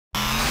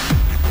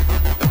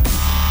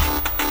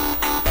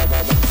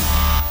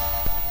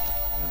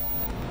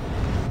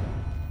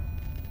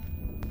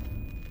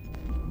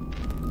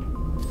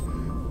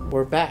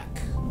we're back.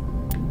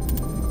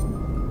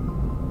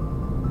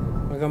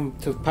 Welcome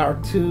to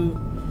part 2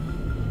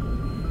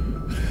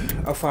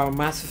 of our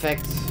Mass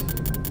Effect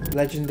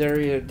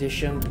Legendary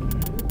Edition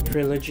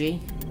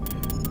trilogy.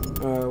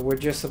 We're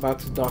just about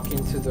to dock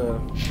into the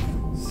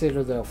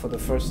Citadel for the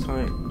first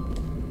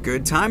time.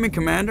 Good timing,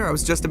 Commander. I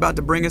was just about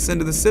to bring us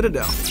into the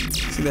Citadel.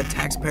 See that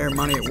taxpayer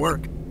money at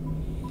work.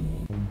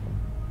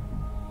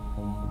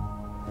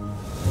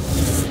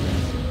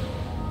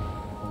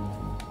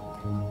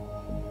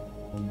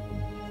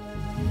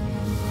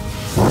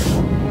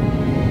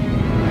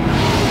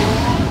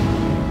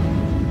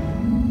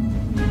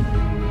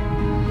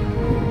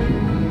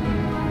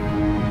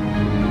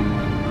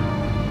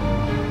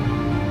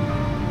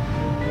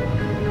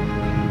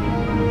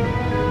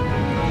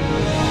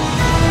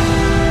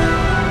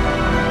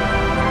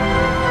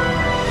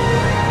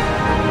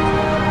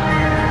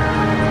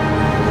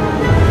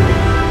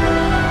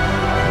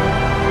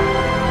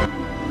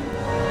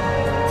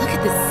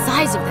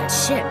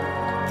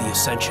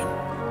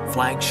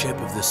 Flagship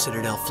of the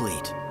Citadel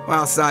fleet.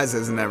 Well, size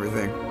isn't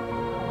everything.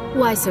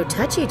 Why so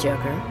touchy,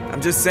 Joker?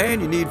 I'm just saying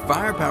you need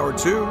firepower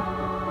too.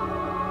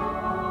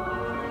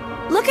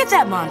 Look at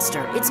that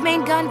monster! Its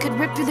main gun could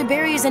rip through the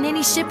barriers in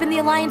any ship in the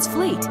Alliance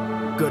fleet.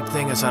 Good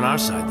thing it's on our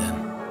side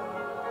then.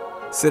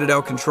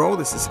 Citadel Control,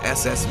 this is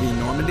SSV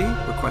Normandy,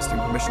 requesting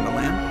permission to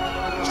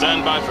land.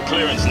 Stand by for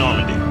clearance,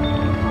 Normandy.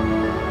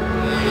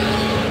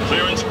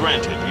 Clearance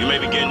granted. You may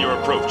begin your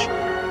approach.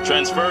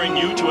 Transferring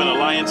you to an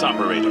Alliance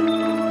operator.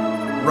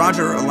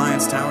 Roger,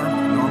 Alliance Tower.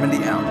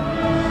 Normandy out.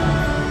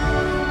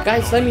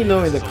 Guys, let me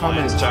know in the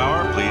comments. Alliance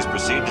Tower, please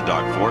proceed to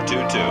dock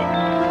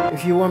 422.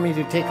 If you want me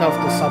to take off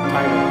the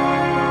subtitle.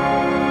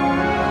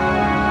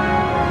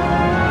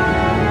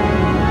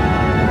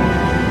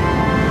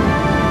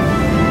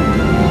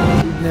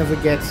 It never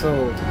gets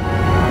old.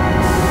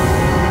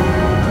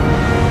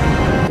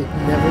 It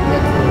never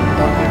gets old.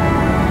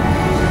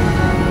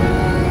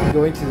 Docking.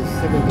 Going to the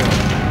Citadel.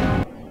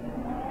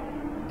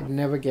 It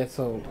never gets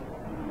old.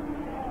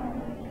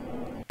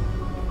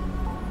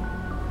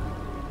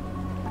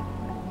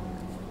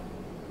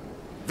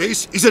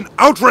 This is an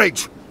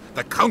outrage!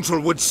 The Council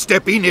would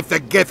step in if the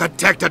Geth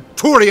attacked a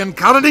Turian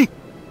colony?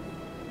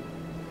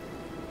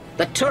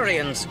 The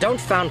Turians don't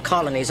found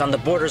colonies on the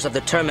borders of the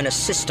Terminus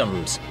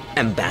systems,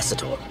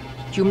 Ambassador.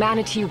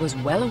 Humanity was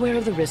well aware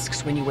of the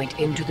risks when you went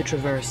into the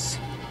Traverse.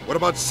 What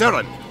about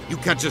Saren? You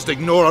can't just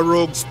ignore a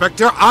rogue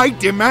Spectre. I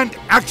demand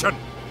action!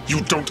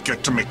 You don't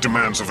get to make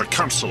demands of the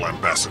Council,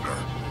 Ambassador.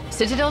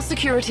 Citadel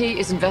Security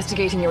is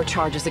investigating your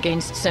charges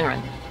against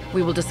Saren.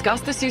 We will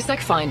discuss the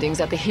CSEC findings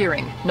at the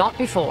hearing, not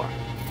before.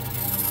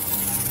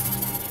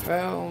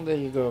 Well, there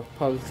you go,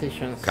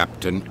 politicians.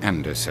 Captain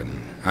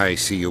Anderson, I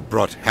see you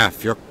brought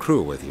half your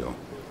crew with you.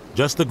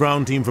 Just the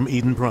ground team from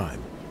Eden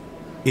Prime,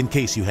 in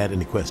case you had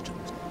any questions.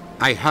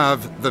 I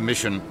have the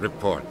mission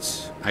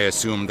reports. I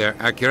assume they're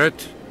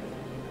accurate?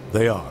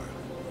 They are.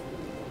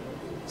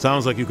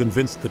 Sounds like you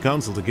convinced the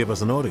Council to give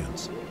us an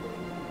audience.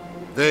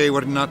 They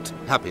were not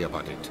happy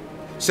about it.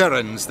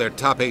 Saren's their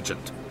top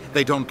agent.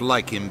 They don't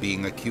like him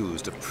being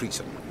accused of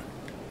treason.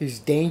 He's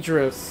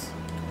dangerous.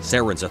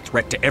 Saren's a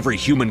threat to every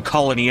human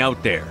colony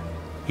out there.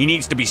 He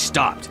needs to be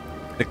stopped.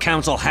 The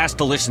Council has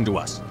to listen to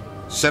us.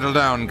 Settle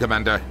down,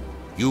 Commander.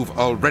 You've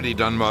already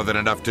done more than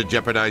enough to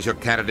jeopardize your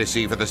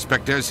candidacy for the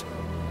Spectres.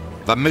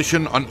 The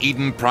mission on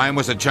Eden Prime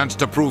was a chance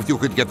to prove you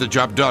could get the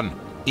job done.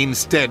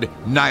 Instead,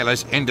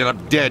 Nihlus ended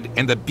up dead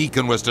and the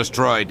beacon was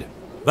destroyed.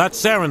 That's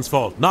Saren's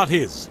fault, not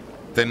his.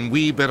 Then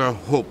we better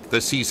hope the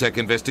CSEC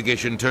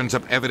investigation turns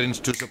up evidence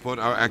to support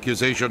our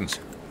accusations.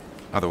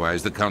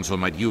 Otherwise, the Council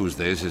might use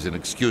this as an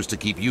excuse to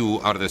keep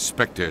you out of the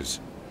Spectres.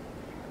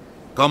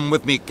 Come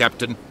with me,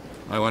 Captain.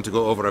 I want to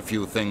go over a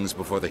few things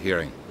before the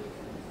hearing.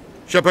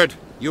 Shepard,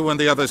 you and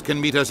the others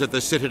can meet us at the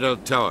Citadel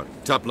Tower,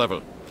 top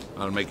level.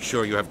 I'll make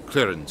sure you have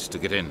clearance to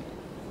get in.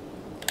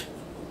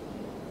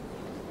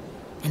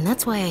 And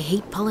that's why I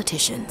hate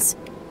politicians.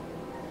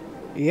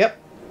 Yep.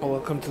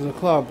 Welcome to the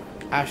club,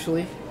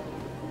 Ashley.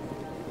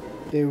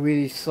 They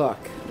really suck,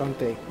 don't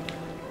they?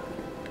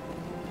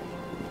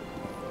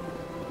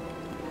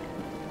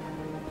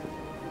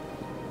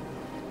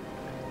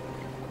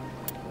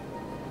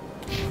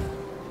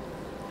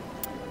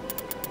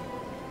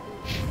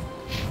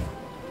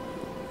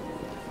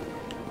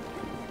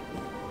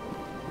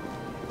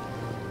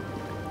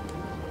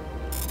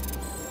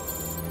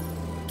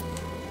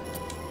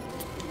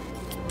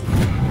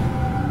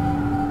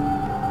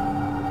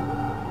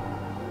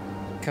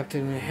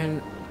 Captain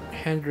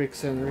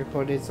Hendrickson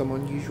reported some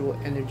unusual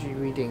energy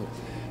readings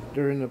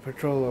during a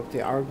patrol of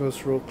the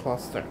Argos Road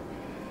cluster.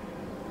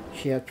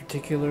 She had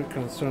particular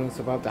concerns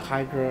about the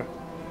Hydra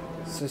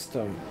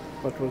system,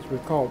 but was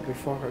recalled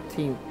before her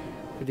team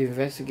could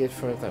investigate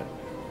further.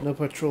 No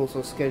patrols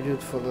are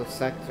scheduled for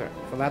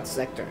that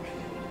sector.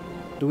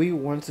 Do we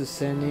want to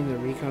send in a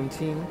recon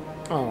team?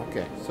 Oh,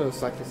 okay. So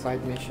it's like a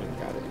side mission.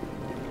 Got it.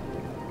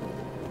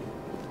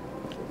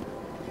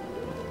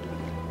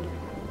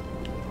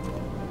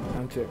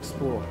 Time to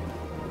explore.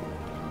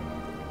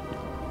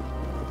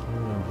 I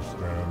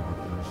understand what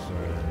you're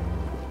saying.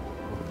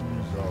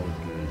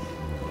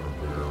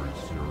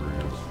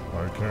 serious.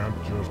 I can't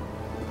just...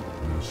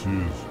 This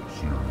is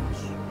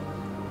serious.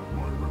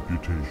 My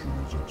reputation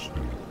is at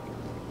stake.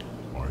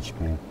 I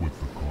spoke with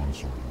the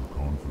consort in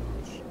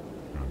confidence,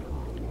 and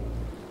her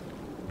alone,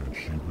 and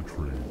she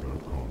betrayed that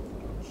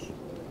confidence.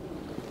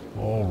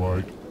 All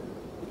right.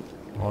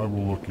 I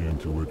will look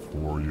into it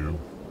for you.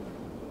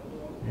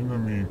 In the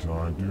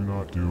meantime, do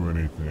not do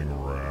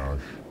anything rash.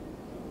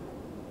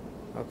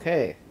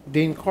 Okay.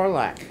 Dean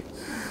Korlak.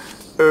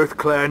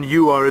 EarthClan,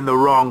 you are in the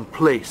wrong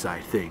place, I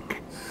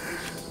think.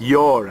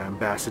 Your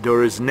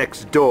ambassador is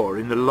next door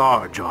in the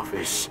large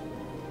office.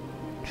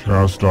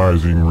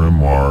 Chastising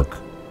remark.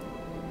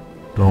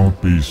 Don't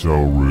be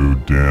so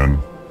rude, Din.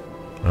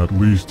 At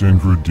least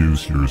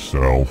introduce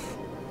yourself.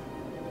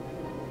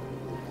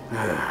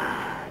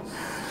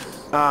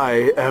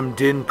 I am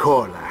Din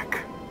Korlak,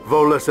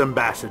 Volus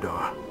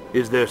ambassador.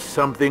 Is there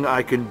something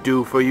I can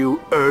do for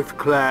you,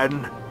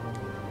 EarthClan?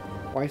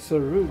 Why so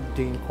rude,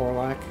 Dean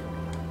Korlak?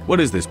 What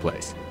is this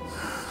place?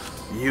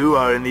 You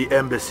are in the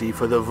embassy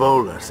for the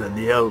Volus and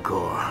the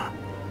Elcor.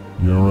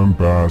 Your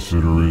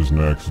ambassador is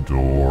next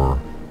door,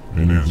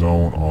 in his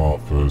own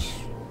office.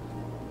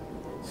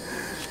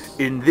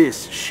 In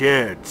this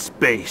shared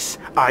space,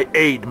 I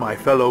aid my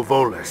fellow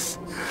Volus,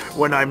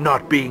 when I'm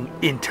not being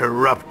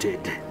interrupted.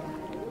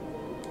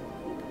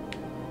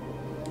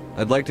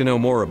 I'd like to know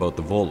more about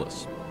the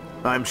Volus.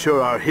 I'm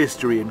sure our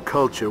history and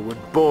culture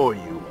would bore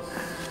you,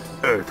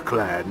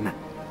 EarthClan.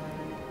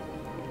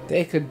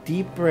 Take a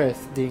deep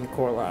breath, Dean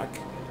Korlak.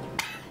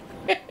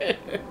 I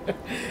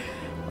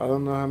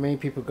don't know how many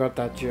people got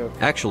that joke.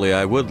 Actually,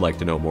 I would like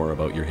to know more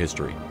about your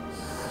history.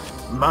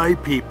 My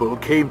people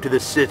came to the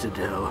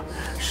Citadel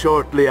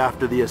shortly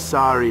after the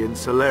Asari and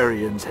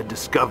Salarians had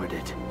discovered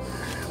it.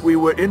 We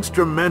were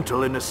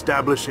instrumental in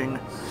establishing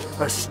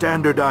a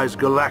standardized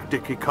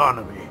galactic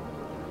economy.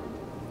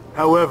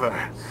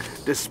 However,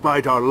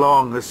 despite our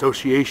long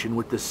association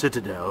with the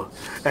Citadel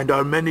and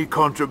our many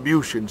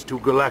contributions to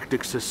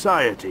galactic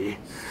society,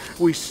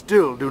 we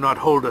still do not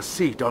hold a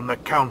seat on the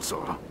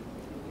Council.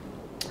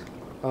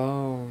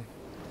 Oh.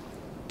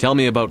 Tell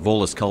me about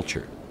Volus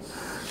culture.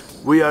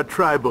 We are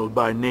tribal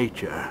by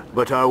nature,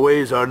 but our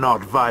ways are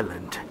not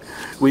violent.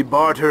 We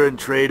barter and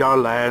trade our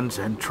lands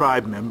and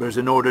tribe members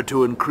in order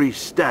to increase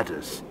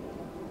status.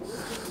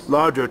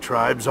 Larger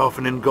tribes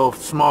often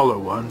engulf smaller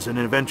ones and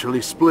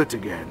eventually split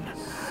again.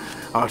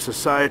 Our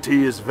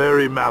society is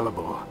very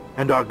malleable,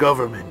 and our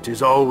government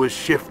is always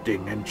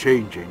shifting and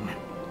changing.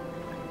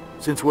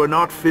 Since we're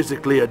not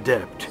physically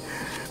adept,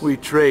 we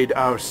trade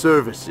our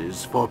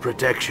services for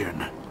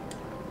protection.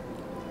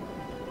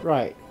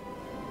 Right.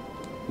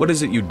 What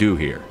is it you do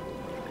here?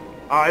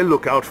 I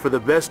look out for the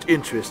best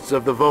interests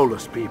of the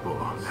Volus people.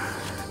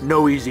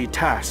 No easy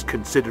task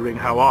considering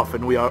how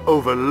often we are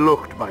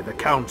overlooked by the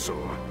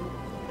Council.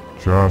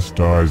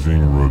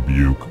 Chastising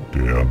rebuke,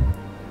 Din.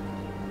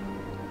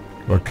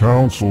 The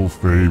Council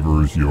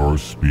favors your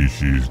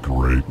species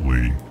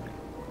greatly.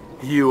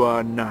 You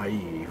are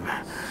naive.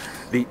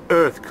 The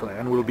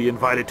EarthClan will be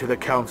invited to the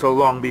Council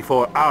long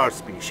before our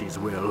species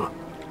will.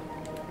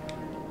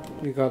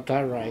 You got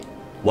that right.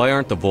 Why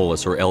aren't the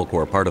Volus or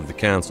Elcor part of the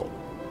Council?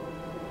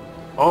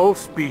 All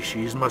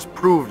species must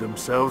prove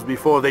themselves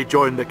before they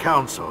join the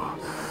Council.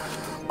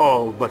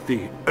 All but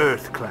the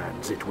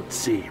EarthClans, it would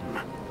seem.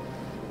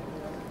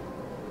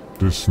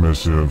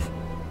 Dismissive.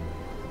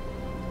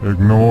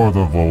 Ignore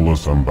the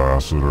Volus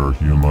ambassador,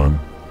 human.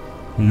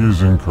 He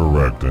is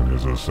incorrect in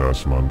his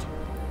assessment.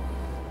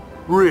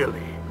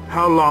 Really?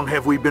 How long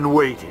have we been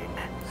waiting?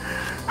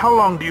 How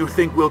long do you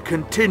think we'll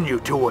continue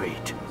to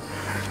wait?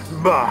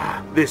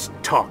 Bah, this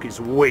talk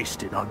is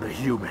wasted on the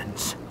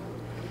humans.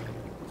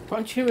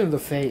 Punch him in the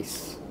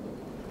face.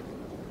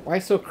 Why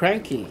so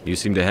cranky? You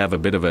seem to have a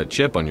bit of a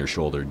chip on your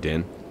shoulder,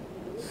 Din.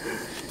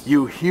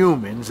 You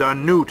humans are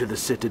new to the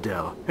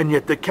Citadel, and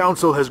yet the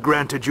Council has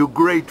granted you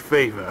great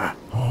favor.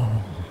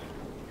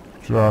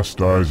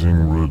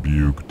 Chastising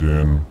rebuke,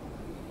 Din.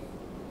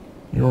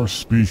 Your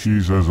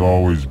species has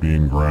always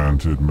been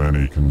granted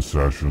many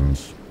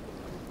concessions.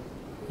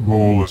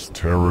 Volus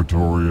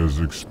territory has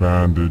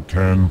expanded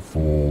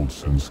tenfold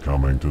since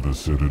coming to the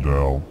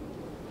Citadel.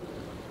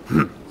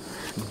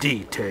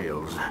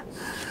 Details.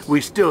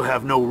 We still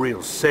have no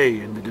real say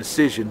in the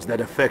decisions that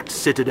affect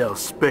Citadel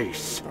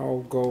space.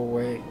 Oh, go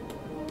away.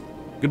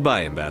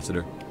 Goodbye,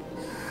 Ambassador.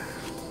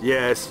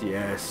 Yes,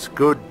 yes.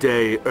 Good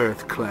day,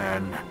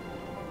 EarthClan.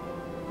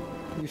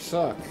 You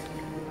suck.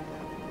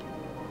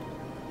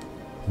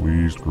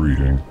 Pleased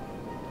greeting.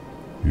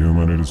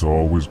 Human, it is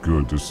always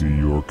good to see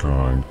your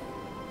kind.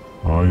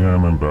 I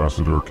am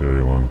Ambassador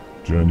Kalen.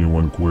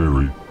 Genuine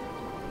query.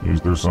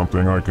 Is there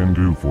something I can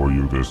do for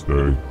you this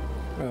day?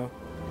 Well,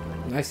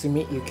 nice to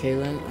meet you,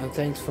 Kalen, and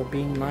thanks for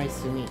being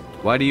nice to me.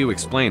 Why do you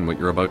explain what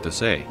you're about to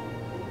say?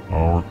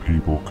 Our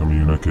people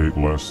communicate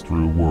less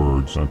through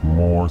words and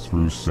more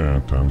through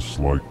scent and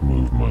slight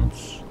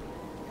movements.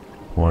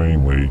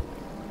 Plainly,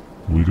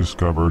 we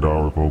discovered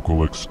our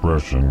vocal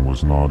expression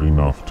was not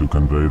enough to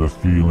convey the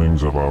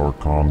feelings of our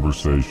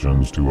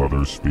conversations to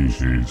other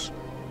species.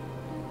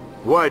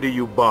 Why do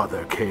you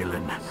bother,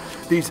 Kalen?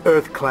 These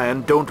Earth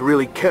Clan don't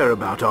really care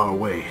about our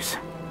ways.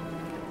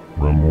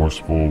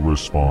 Remorseful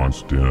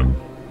response, Din.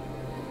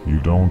 You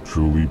don't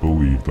truly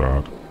believe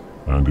that,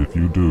 and if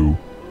you do,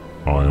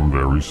 I am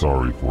very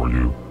sorry for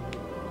you.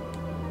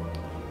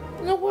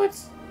 You know what?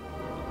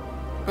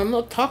 I'm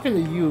not talking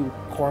to you,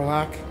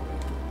 Korlak.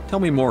 Tell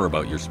me more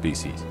about your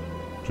species.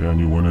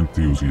 Genuine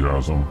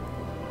enthusiasm.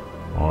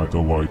 I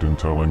delight in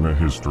telling the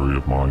history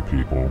of my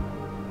people.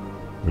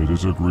 It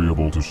is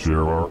agreeable to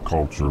share our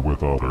culture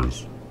with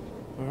others.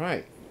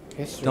 Alright,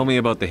 history. Tell me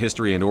about the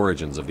history and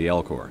origins of the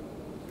Elcor.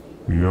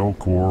 The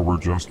Elcor were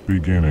just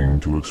beginning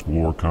to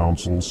explore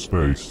Council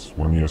space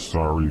when the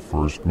Asari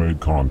first made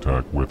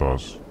contact with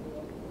us.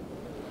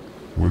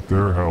 With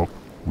their help,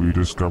 we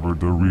discovered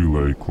the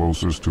relay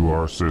closest to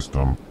our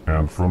system,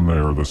 and from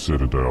there the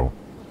Citadel.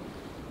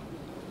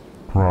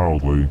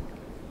 Proudly,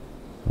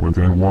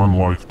 within one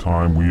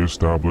lifetime we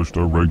established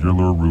a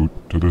regular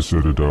route to the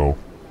Citadel,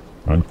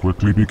 and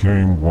quickly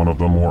became one of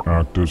the more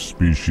active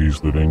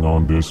species living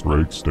on this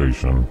great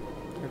station.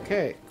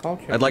 Okay,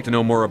 culture. I'd like to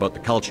know more about the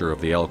culture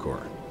of the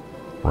Elcor.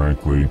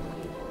 Frankly,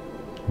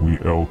 we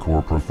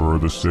Elcor prefer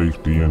the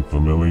safety and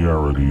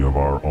familiarity of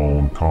our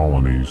own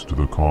colonies to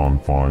the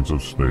confines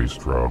of space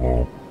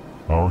travel.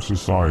 Our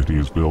society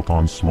is built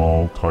on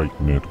small,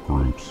 tight-knit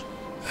groups,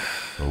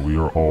 so we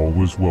are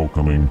always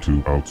welcoming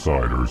to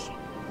outsiders.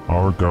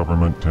 Our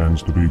government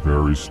tends to be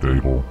very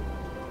stable.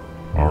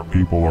 Our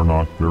people are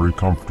not very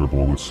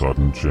comfortable with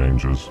sudden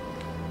changes.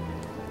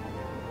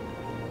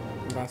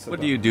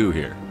 What do you do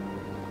here?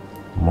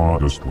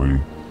 Modestly,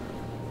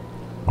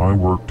 I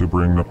work to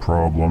bring the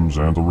problems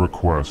and the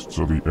requests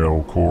of the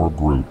Elcor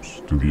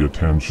groups to the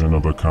attention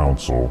of the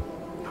Council.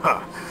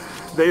 Ha!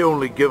 They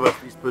only give us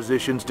these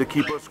positions to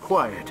keep us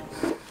quiet.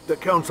 The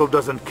Council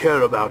doesn't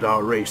care about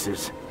our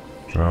races.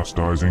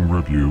 Chastising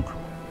rebuke.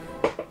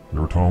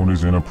 Your tone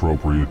is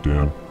inappropriate,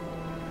 Din.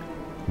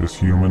 This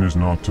human is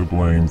not to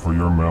blame for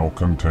your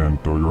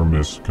malcontent or your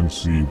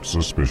misconceived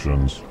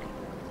suspicions.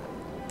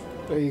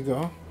 There you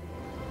go.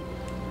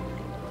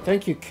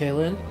 Thank you,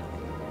 Kalen,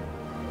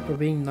 for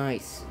being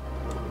nice.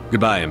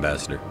 Goodbye,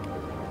 Ambassador.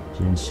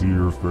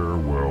 Sincere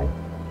farewell.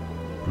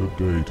 Good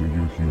day to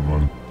you,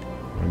 human.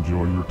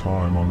 Enjoy your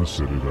time on the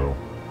Citadel.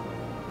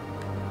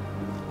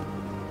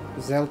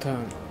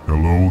 Zeltan.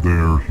 Hello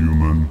there,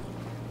 human.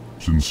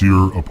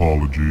 Sincere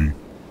apology,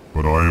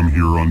 but I am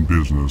here on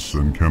business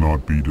and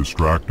cannot be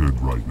distracted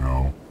right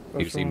now.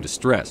 You seem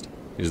distressed.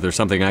 Is there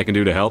something I can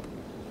do to help?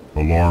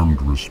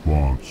 Alarmed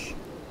response.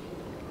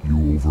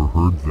 You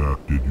overheard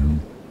that, did you?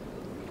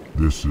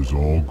 This is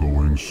all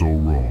going so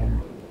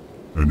wrong,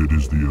 and it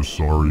is the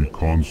Asari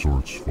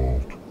consort's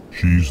fault.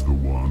 She's the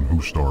one who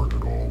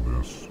started all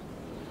this.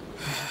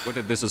 What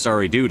did this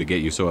Asari do to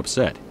get you so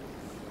upset?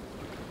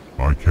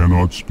 I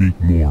cannot speak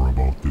more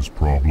about this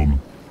problem.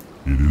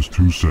 It is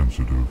too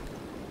sensitive.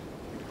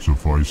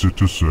 Suffice it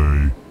to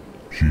say,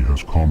 she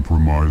has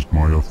compromised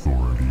my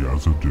authority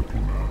as a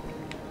diplomat.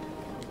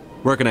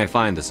 Where can I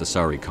find this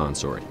Asari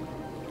consort?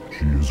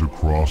 She is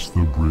across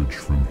the bridge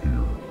from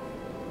here.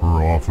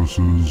 Her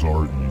offices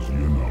are easy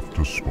enough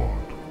to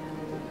spot.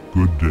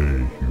 Good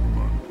day,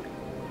 human.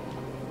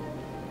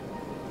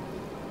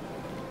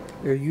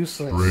 You're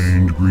useless.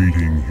 Strained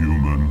greeting,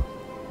 human.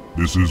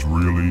 This is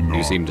really not...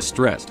 You seem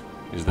distressed.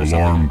 Is there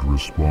Alarmed something...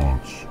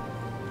 response.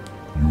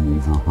 You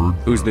overheard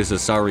that. Who's this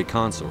Asari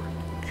consort?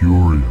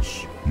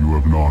 Curious. You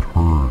have not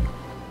heard.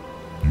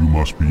 You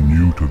must be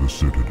new to the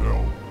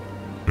Citadel.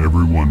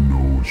 Everyone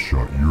knows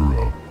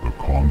Sha'ira, the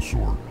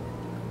consort.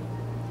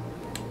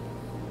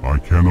 I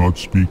cannot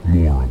speak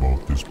more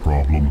about this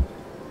problem.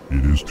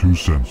 It is too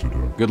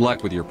sensitive. Good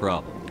luck with your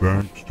problem.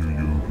 Thanks to you,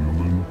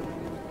 human.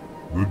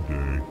 Good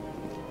day.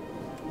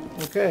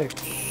 Okay.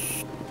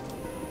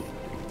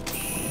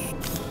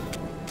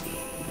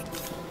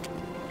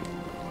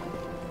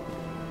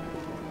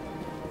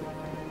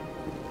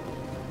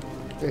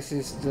 This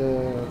is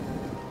the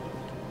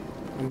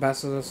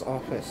ambassador's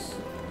office.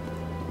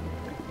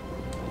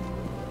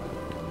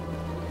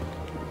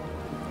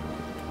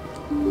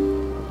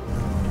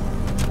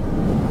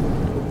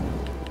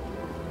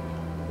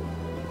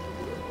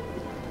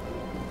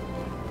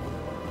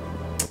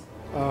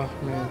 Oh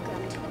man.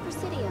 Welcome to the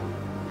Presidium.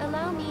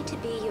 Allow me to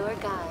be your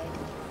guide.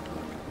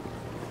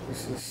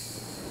 This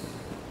is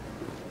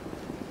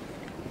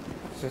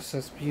just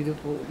as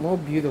beautiful, more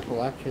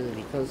beautiful actually,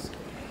 because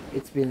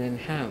it's been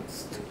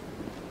enhanced.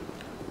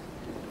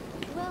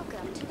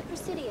 Welcome to the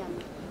Presidium.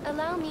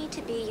 Allow me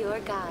to be your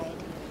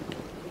guide.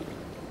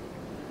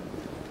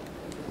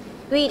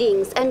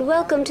 Greetings and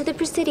welcome to the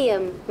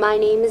Presidium. My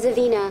name is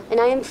Avina, and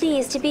I am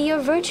pleased to be your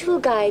virtual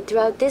guide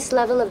throughout this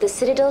level of the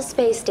Citadel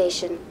space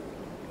station.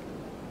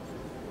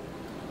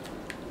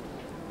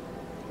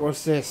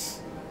 What's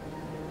this?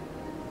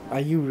 Are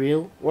you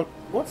real?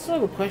 What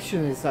sort of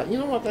question is that? You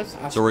know what, let's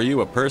ask. So are you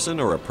a person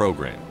or a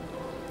program?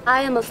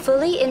 I am a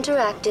fully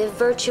interactive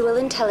virtual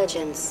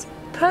intelligence,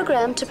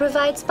 programmed to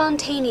provide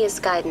spontaneous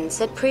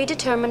guidance at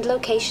predetermined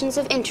locations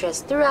of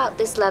interest throughout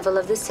this level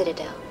of the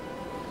Citadel.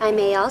 I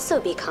may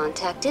also be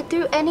contacted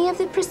through any of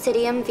the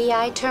Presidium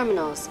VI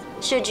terminals,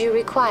 should you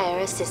require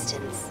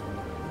assistance.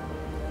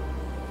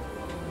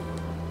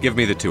 Give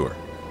me the tour.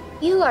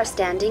 You are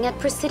standing at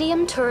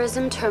Presidium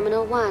Tourism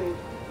Terminal 1.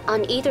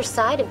 On either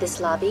side of this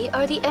lobby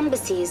are the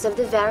embassies of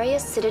the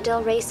various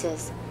Citadel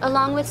races,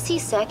 along with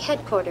CSEC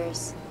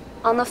headquarters.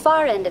 On the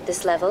far end of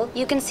this level,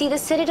 you can see the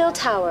Citadel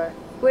Tower,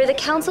 where the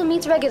Council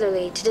meets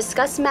regularly to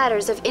discuss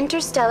matters of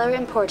interstellar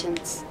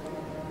importance.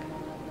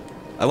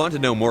 I want to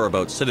know more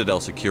about Citadel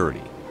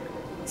security.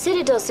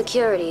 Citadel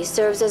security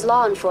serves as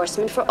law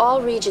enforcement for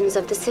all regions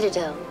of the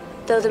Citadel,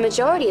 though the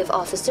majority of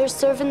officers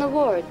serve in the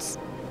wards.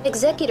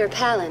 Executor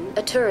Palin,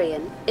 a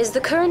Turian, is the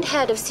current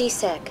head of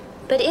CSEC,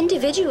 but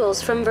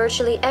individuals from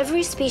virtually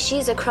every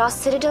species across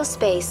Citadel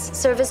space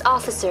serve as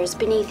officers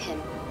beneath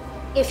him.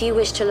 If you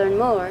wish to learn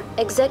more,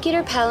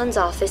 Executor Palin's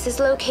office is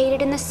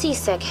located in the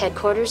CSEC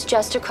headquarters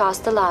just across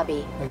the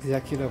lobby.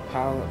 Executor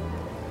Palin.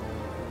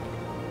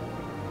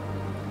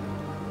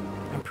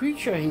 I'm pretty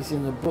sure he's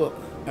in the book,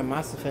 a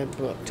Mass Effect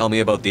book. Tell me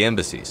about the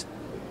embassies.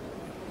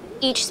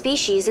 Each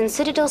species in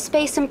Citadel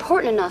space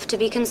important enough to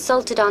be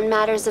consulted on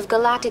matters of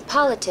galactic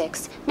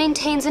politics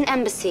maintains an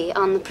embassy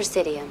on the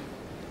Presidium.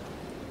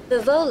 The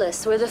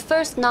Volus were the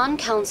first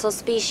non-council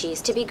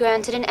species to be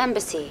granted an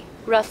embassy,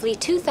 roughly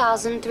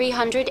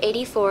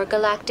 2,384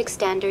 galactic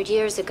standard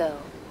years ago.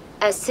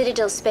 As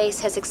Citadel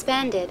space has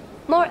expanded,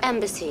 more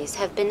embassies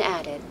have been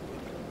added.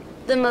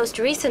 The most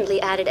recently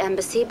added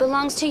embassy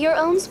belongs to your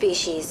own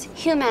species,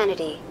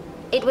 humanity.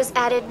 It was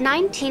added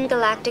 19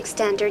 galactic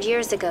standard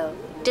years ago,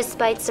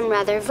 despite some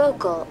rather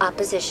vocal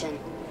opposition.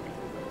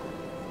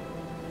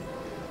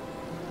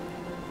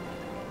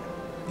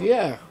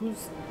 Yeah,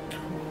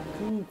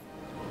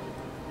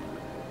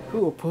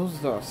 who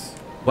opposed us?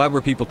 Why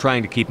were people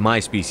trying to keep my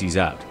species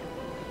out?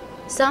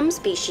 Some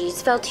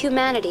species felt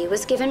humanity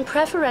was given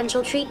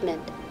preferential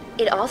treatment.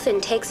 It often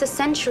takes a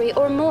century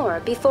or more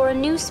before a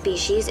new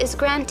species is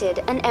granted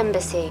an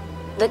embassy.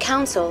 The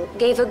Council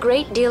gave a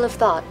great deal of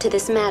thought to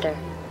this matter.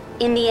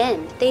 In the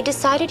end, they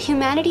decided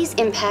humanity's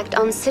impact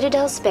on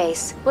Citadel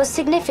space was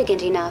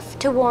significant enough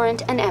to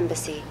warrant an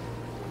embassy.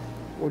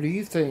 What do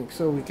you think,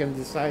 so we can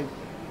decide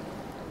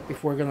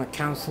if we're gonna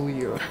counsel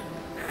you?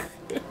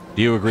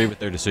 Do you agree with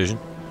their decision?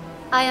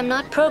 I am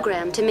not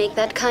programmed to make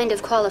that kind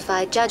of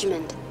qualified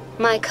judgment.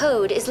 My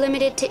code is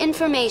limited to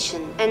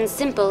information and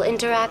simple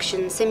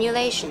interaction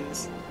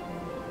simulations.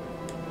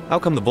 How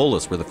come the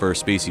Volus were the first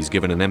species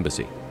given an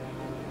embassy?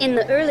 In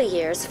the early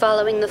years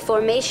following the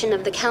formation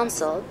of the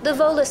Council, the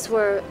Volus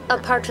were,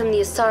 apart from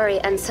the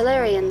Asari and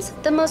Salarians,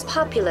 the most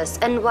populous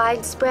and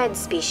widespread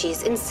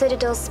species in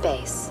Citadel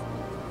space.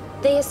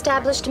 They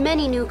established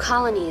many new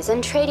colonies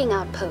and trading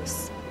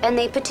outposts, and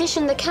they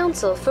petitioned the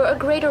Council for a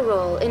greater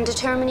role in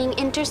determining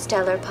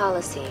interstellar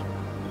policy.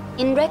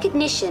 In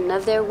recognition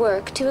of their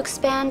work to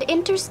expand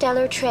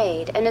interstellar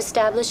trade and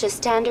establish a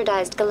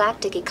standardized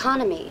galactic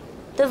economy,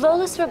 the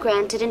Volus were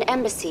granted an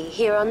embassy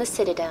here on the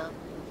Citadel.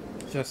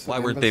 Why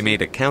weren't they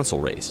made a council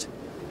race?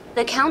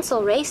 The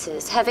Council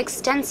races have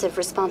extensive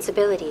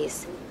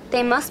responsibilities.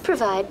 They must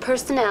provide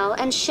personnel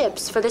and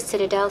ships for the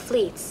Citadel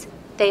fleets.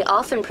 They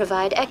often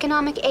provide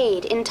economic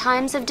aid in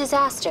times of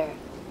disaster.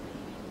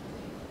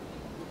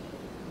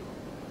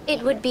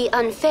 It would be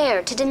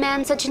unfair to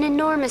demand such an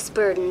enormous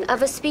burden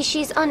of a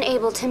species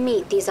unable to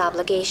meet these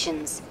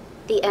obligations.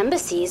 The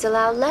embassies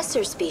allow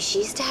lesser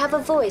species to have a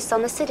voice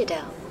on the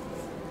Citadel.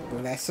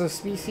 Lesser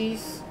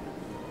species?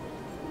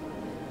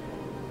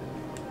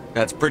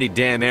 That's pretty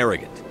damn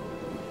arrogant.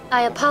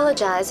 I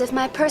apologize if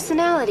my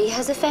personality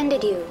has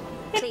offended you.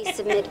 Please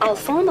submit all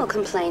formal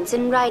complaints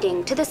in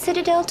writing to the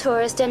Citadel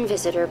Tourist and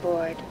Visitor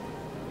Board.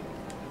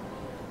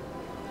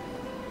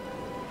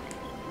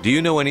 Do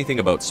you know anything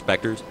about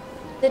specters?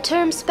 The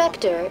term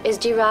spectre is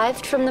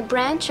derived from the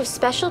branch of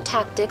special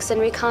tactics and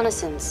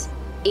reconnaissance.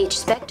 Each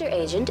spectre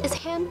agent is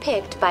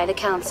handpicked by the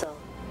Council.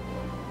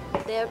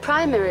 Their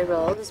primary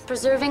role is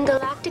preserving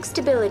galactic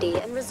stability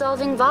and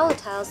resolving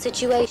volatile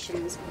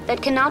situations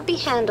that cannot be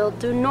handled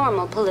through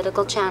normal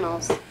political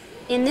channels.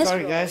 In this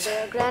role,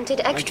 they are granted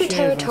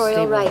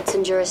extraterritorial rights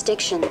and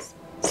jurisdictions.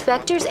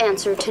 Spectres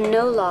answer to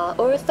no law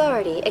or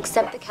authority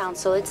except the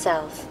Council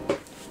itself.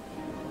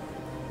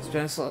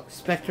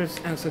 Spectres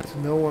answer to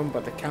no one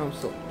but the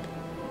Council.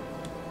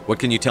 What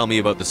can you tell me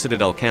about the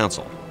Citadel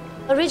Council?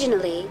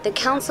 Originally, the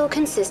Council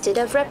consisted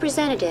of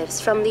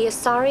representatives from the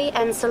Asari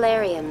and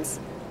Salarians,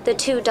 the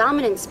two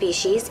dominant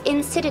species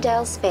in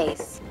Citadel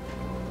space.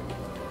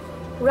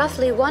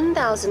 Roughly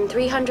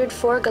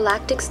 1,304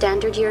 galactic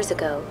standard years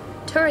ago,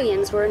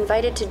 Turians were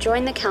invited to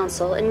join the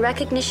Council in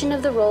recognition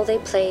of the role they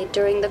played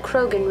during the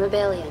Krogan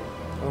Rebellion.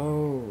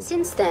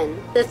 Since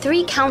then, the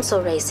three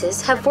Council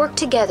races have worked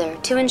together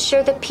to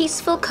ensure the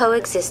peaceful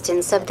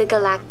coexistence of the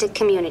galactic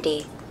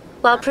community,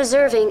 while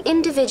preserving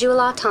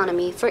individual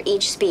autonomy for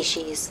each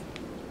species.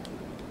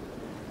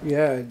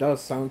 Yeah, it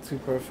does sound too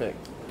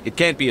perfect. It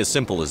can't be as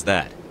simple as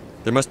that.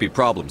 There must be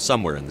problems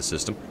somewhere in the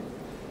system.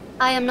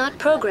 I am not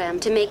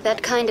programmed to make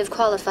that kind of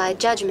qualified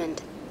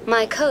judgment.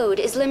 My code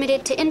is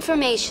limited to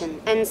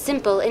information and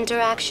simple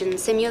interaction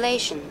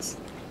simulations.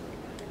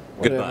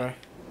 Goodbye.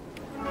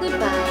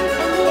 Goodbye, and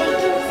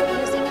thank you for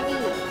using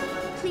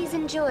Avina. Please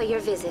enjoy your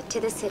visit to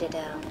the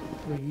Citadel.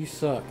 Oh, you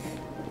suck.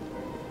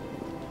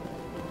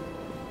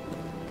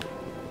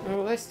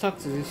 Oh, let's talk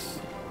to this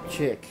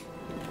chick.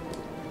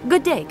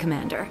 Good day,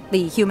 Commander.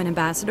 The human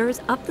ambassador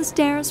is up the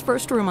stairs,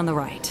 first room on the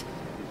right.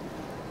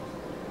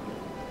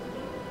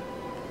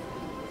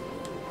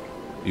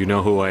 You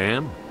know who I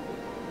am?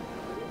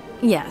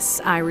 Yes,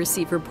 I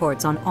receive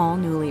reports on all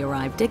newly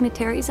arrived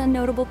dignitaries and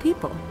notable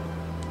people.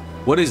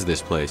 What is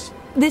this place?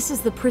 This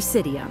is the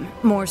Presidium.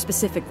 More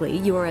specifically,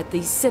 you are at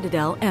the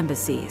Citadel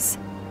embassies.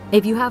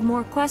 If you have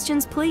more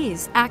questions,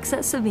 please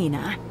access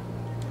Avina.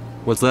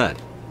 What's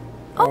that?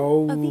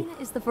 Oh,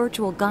 Avina is the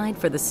virtual guide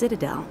for the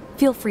Citadel.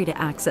 Feel free to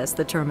access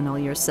the terminal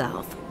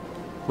yourself.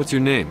 What's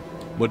your name?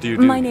 What do you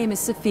do? My name is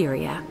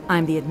Safiria.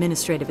 I'm the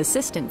administrative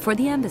assistant for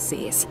the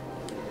embassies.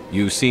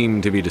 You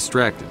seem to be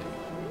distracted.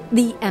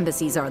 The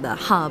embassies are the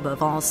hub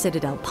of all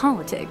Citadel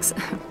politics.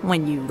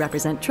 When you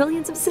represent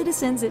trillions of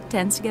citizens, it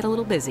tends to get a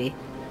little busy.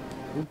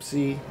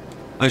 Oopsie.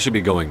 I should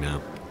be going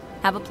now.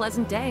 Have a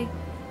pleasant day.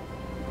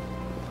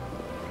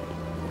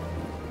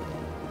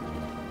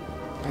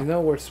 I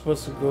know we're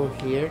supposed to go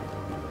here.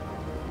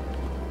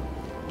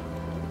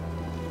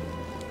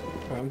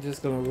 But I'm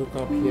just gonna look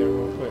up here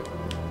real quick.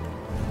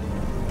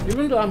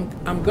 Even though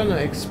I'm gonna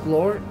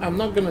explore, I'm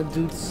not gonna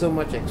do so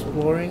much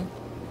exploring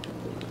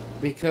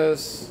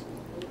because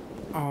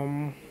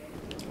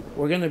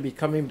we're gonna be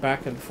coming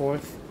back and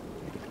forth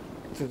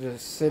to the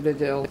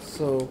Citadel,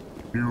 so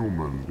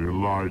Human,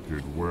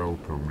 delighted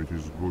welcome. It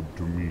is good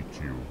to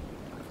meet you.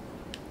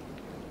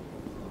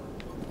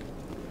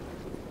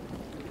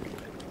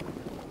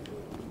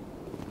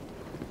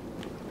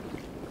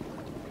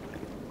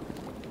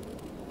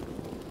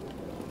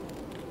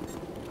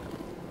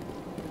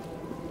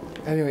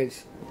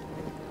 anyways.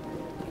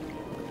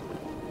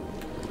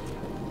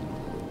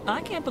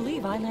 I can't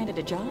believe I landed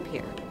a job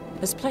here.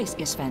 This place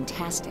is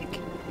fantastic.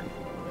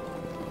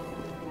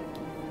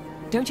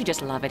 Don't you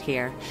just love it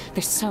here?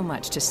 There's so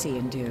much to see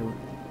and do.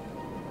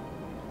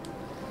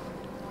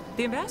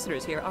 The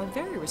ambassadors here are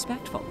very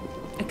respectful,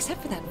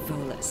 except for that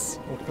Volus.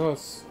 Of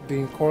course,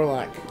 being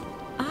Korlak.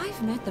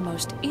 I've met the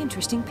most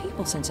interesting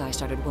people since I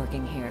started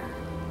working here.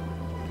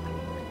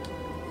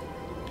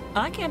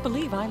 I can't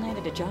believe I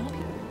landed a job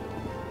here.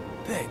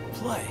 Big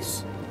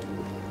place.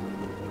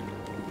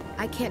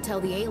 I can't tell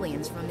the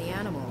aliens from the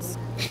animals.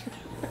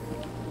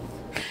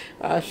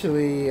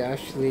 Ashley.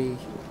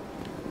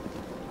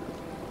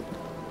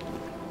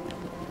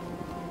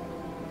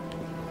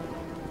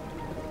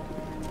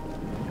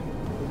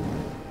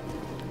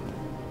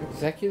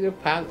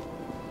 Executive pilot.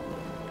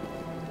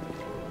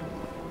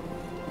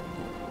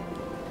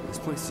 This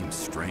place seems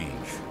strange.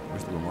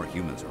 Wish there were more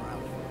humans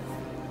around.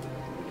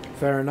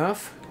 Fair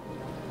enough.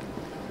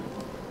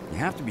 You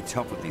have to be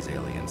tough with these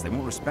aliens. They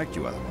won't respect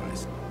you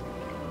otherwise.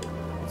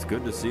 It's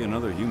good to see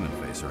another human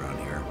face around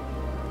here.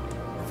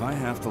 If I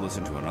have to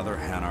listen to another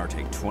Hanar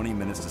take 20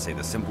 minutes to say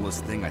the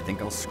simplest thing, I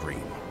think I'll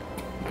scream.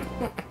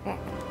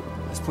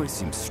 This place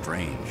seems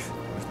strange.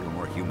 Wish there were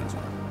more humans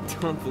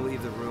around. Don't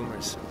believe the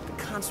rumors.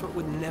 The consort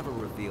would never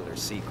reveal her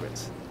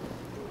secrets.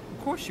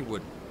 Of course she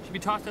would. She'd be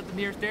tossed at the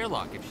nearest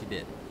airlock if she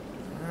did.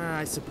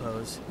 I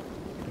suppose.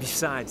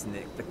 Besides,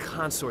 Nick, the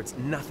consort's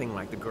nothing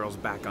like the girls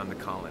back on the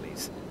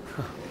colonies.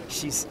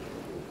 She's...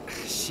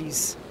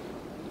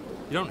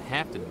 You don't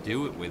have to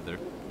do it with her.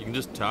 You can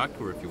just talk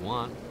to her if you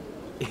want.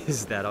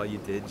 Is that all you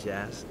did,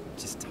 Jazz?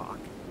 Just talk?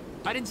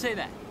 I didn't say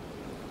that.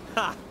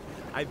 Ha!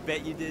 I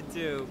bet you did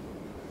too.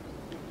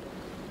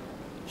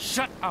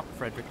 Shut up,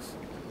 Fredericks.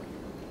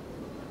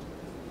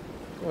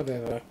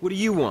 Whatever. What do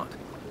you want?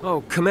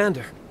 Oh,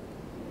 Commander.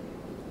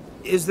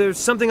 Is there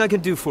something I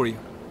can do for you?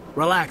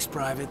 Relax,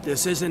 Private.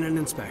 This isn't an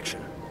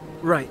inspection.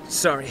 Right,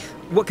 sorry.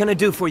 What can I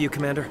do for you,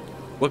 Commander?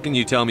 What can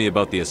you tell me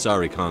about the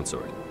Asari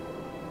consort?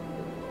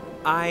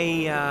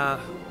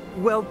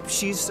 Well,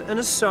 she's an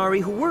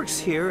Asari who works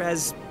here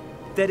as...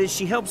 That is,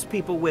 she helps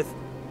people with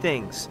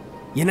things.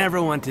 You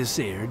never went to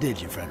see her,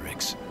 did you,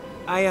 Fredericks?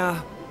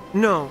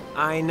 No,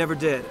 I never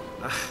did.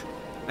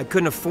 I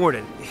couldn't afford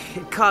it.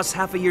 It costs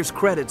half a year's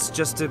credits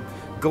just to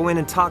go in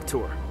and talk to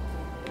her.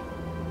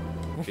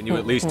 Can you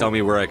at least tell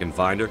me where I can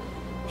find her?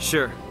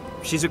 Sure.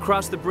 She's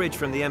across the bridge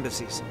from the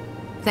embassies.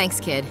 Thanks,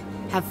 kid.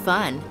 Have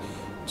fun.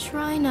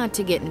 Try not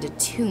to get into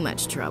too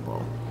much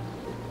trouble.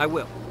 I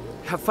will.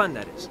 Have fun,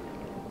 that is.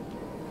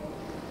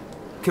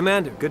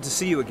 Commander, good to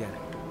see you again.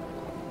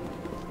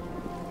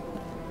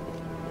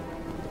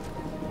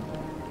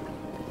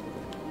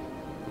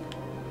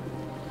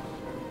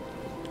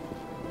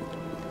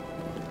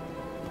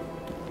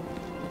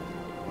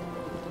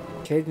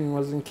 Caden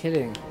wasn't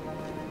kidding.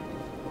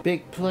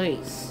 Big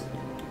place.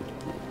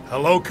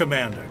 Hello,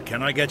 Commander.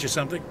 Can I get you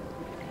something?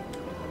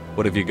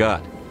 What have you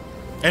got?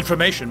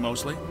 Information,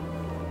 mostly.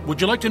 Would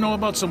you like to know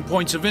about some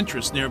points of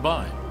interest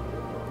nearby?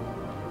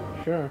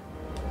 Sure.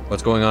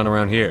 What's going on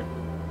around here?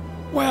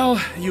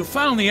 Well, you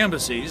found the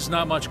embassies.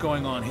 Not much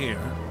going on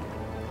here.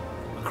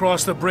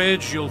 Across the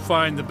bridge, you'll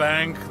find the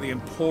bank, the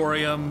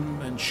Emporium,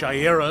 and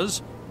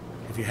Shaira's.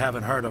 If you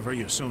haven't heard of her,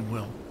 you soon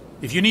will.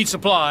 If you need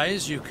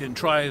supplies, you can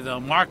try the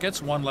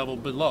markets one level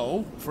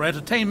below. For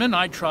entertainment,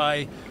 I'd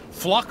try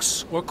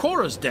Flux or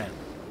Cora's Den.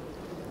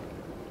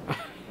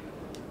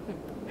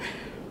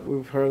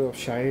 We've heard of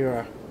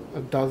Shaira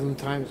a dozen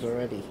times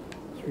already.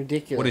 It's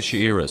ridiculous. What is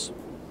Shaira's?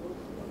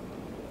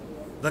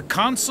 The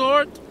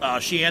consort?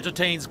 She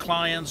entertains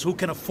clients who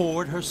can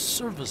afford her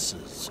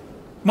services.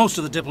 Most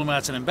of the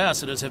diplomats and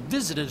ambassadors have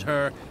visited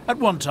her at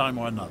one time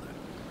or another.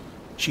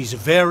 She's a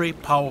very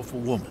powerful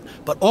woman,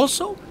 but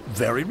also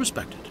very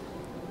respected.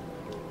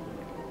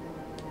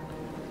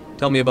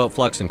 Tell me about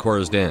Flux and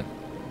Cora's Den.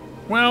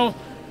 Well,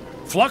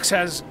 Flux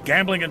has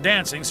gambling and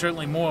dancing,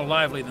 certainly more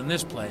lively than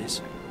this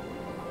place.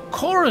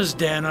 Cora's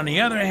Den, on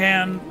the other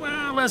hand,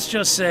 well, let's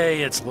just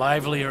say it's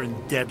livelier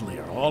and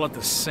deadlier, all at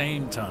the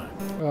same time.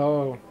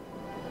 Oh.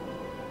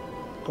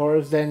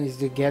 Cora's Den is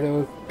the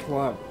ghetto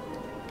club.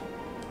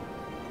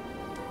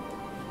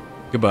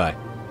 Goodbye.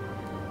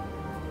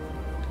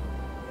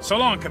 So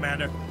long,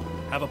 Commander.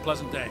 Have a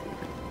pleasant day.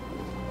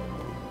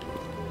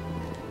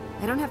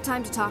 I don't have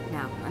time to talk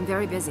now. I'm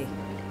very busy.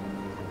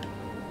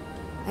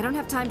 I don't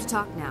have time to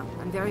talk now.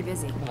 I'm very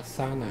busy.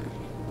 Asana.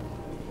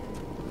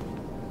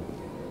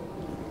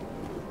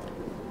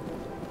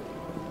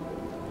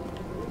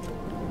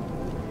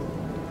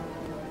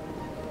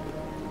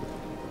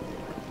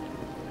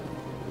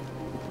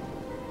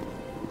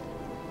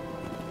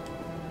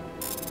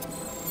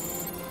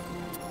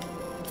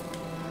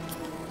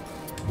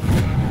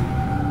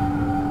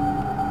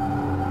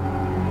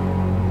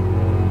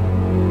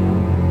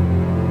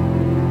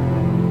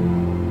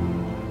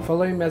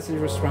 Following message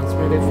was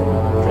transmitted from an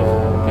address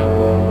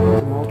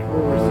account to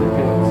multiple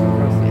recipients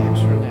across the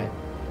extranet.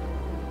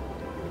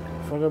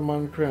 Further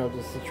monitoring of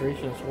the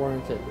situation is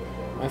warranted.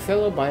 My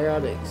fellow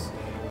biotics,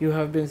 you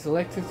have been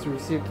selected to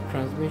receive the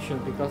transmission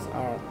because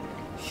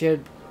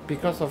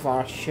of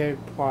our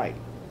shared plight.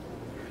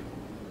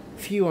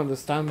 Few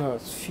understand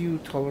us, few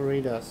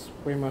tolerate us.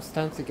 We must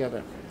stand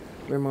together.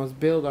 We must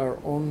build our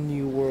own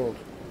new world.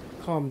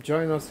 Come,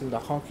 join us in the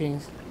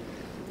Hawkins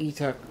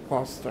Eta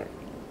cluster.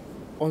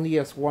 Only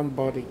as one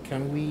body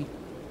can we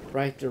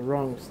right the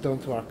wrongs done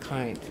to our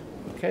kind.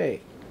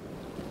 Okay.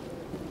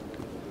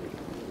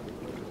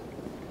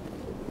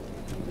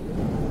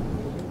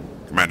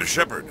 Commander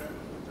Shepard,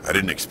 I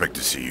didn't expect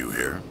to see you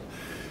here.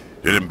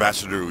 Did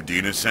Ambassador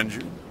Udina send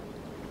you?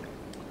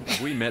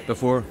 Have we met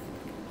before?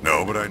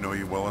 No, but I know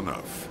you well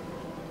enough.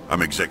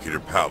 I'm Executor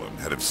Palin,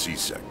 head of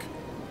CSEC.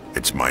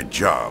 It's my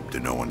job to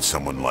know when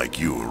someone like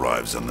you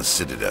arrives on the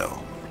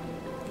Citadel.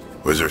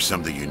 Was there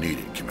something you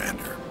needed,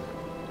 Commander?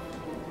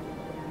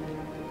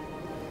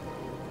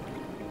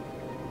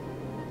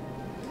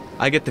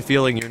 I get the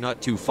feeling you're not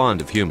too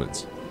fond of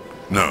humans.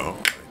 No,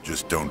 I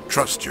just don't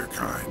trust your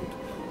kind.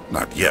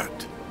 Not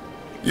yet.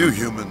 You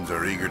humans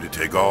are eager to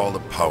take all the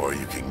power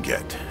you can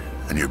get,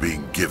 and you're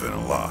being given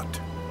a lot.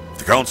 If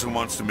the Council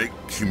wants to make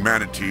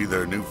humanity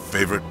their new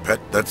favorite pet,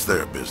 that's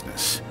their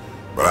business.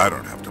 But I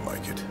don't have to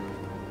like it.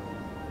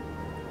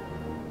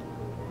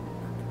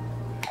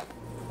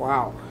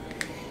 Wow.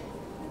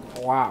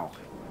 Wow.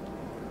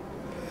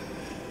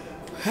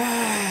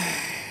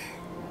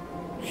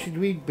 Should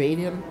we bait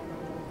him?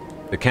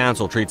 The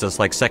Council treats us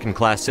like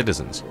second-class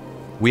citizens.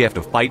 We have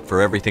to fight for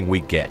everything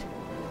we get.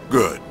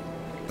 Good.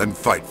 Then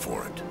fight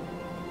for it.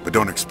 But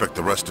don't expect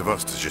the rest of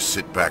us to just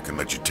sit back and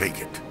let you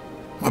take it.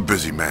 I'm a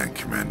busy man,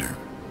 Commander.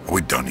 Are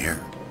we done here?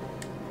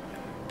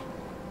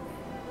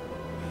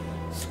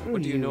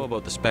 What do you know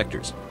about the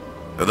Spectres?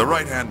 They're the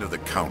right hand of the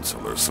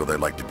Council, or so they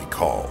like to be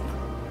called.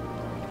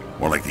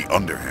 More like the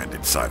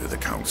underhanded side of the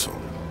Council.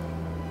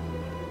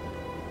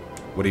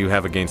 What do you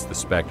have against the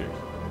Spectres?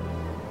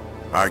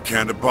 I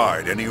can't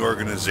abide any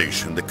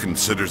organization that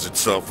considers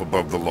itself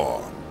above the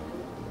law.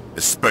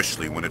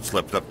 Especially when it's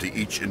left up to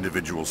each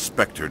individual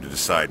Spectre to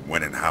decide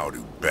when and how to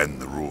bend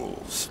the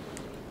rules.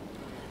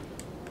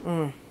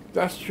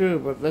 That's true,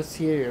 but let's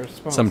hear your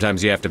response.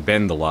 Sometimes you have to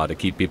bend the law to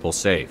keep people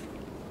safe.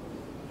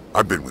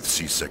 I've been with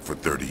CSEC for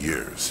 30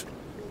 years.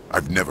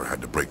 I've never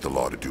had to break the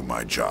law to do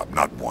my job,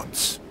 not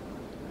once.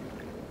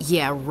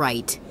 Yeah,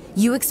 right.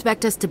 You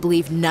expect us to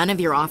believe none of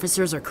your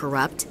officers are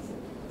corrupt?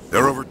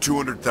 There are over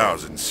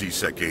 200,000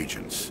 CSEC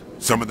agents.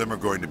 Some of them are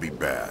going to be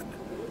bad.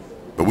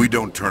 But we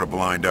don't turn a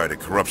blind eye to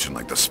corruption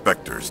like the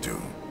Spectres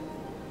do.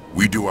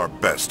 We do our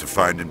best to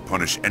find and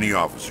punish any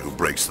officer who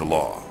breaks the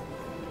law.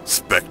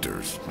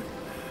 Spectres.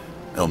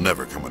 They'll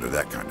never come under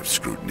that kind of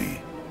scrutiny.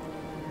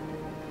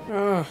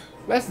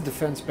 Let's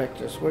defend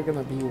Spectres. We're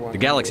gonna be one. The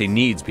galaxy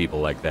needs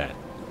people like that.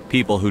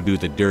 People who do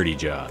the dirty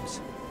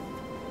jobs.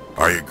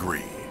 I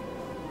agree.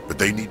 But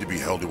they need to be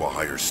held to a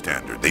higher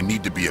standard. They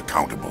need to be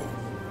accountable.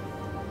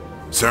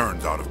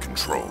 Saren's out of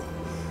control.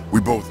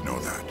 We both know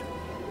that.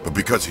 But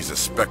because he's a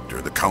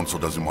Spectre, the Council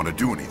doesn't want to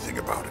do anything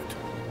about it.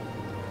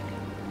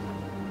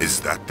 Is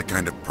that the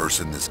kind of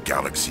person this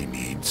galaxy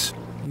needs?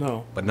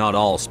 No. But not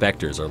all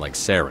Spectres are like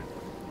Saren.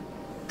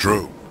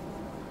 True.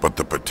 But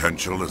the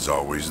potential is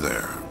always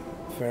there.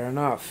 Fair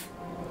enough.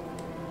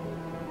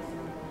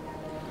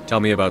 Tell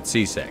me about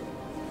CSEC.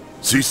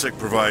 CSEC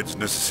provides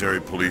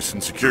necessary police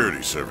and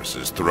security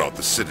services throughout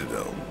the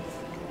Citadel.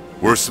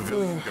 We're a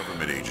civilian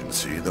government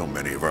agency, though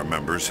many of our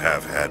members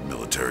have had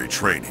military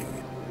training.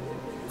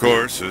 Of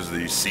course, as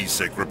the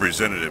CSEC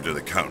representative to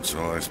the Council,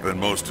 I spend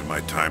most of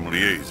my time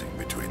liaising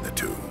between the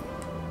two.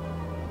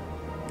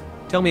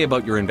 Tell me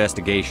about your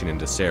investigation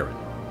into Saren.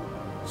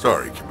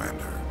 Sorry,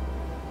 Commander.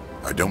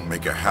 I don't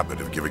make a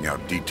habit of giving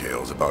out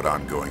details about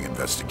ongoing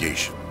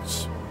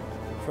investigations.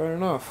 Fair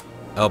enough.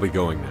 I'll be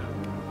going now.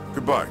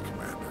 Goodbye, Commander.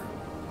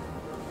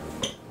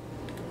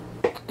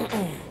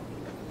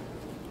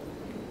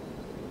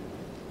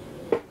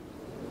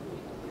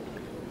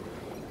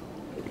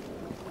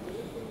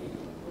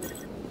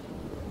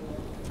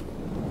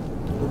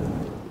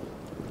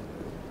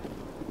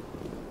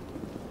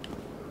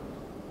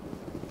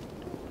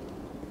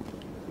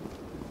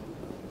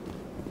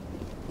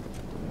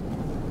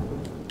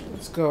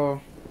 Let's go.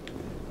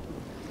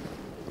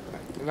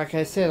 Like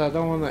I said, I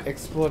don't want to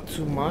explore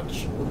too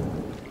much.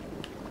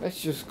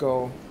 Let's just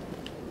go.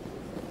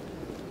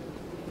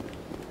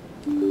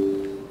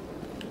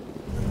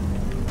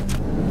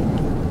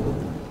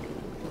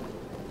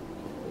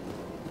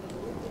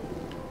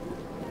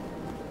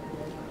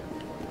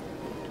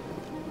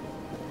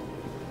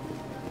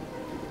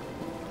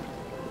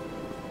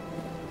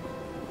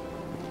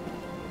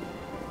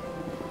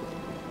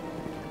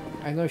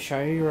 I know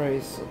Shaira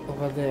is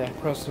over there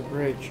across the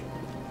bridge.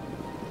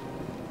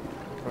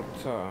 But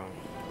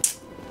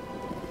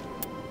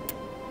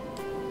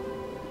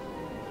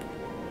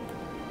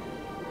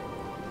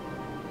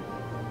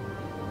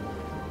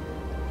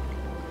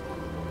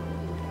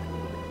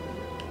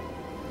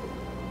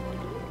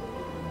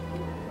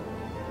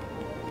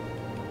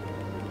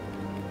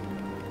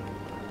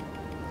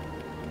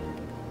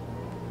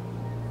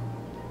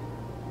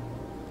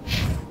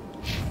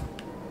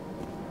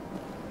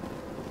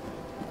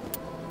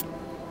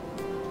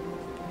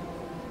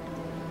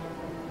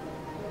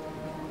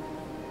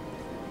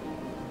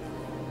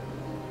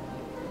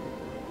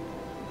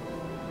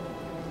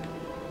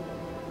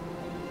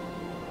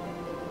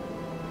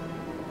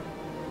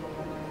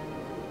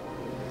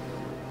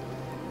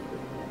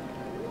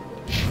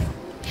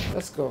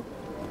let's go.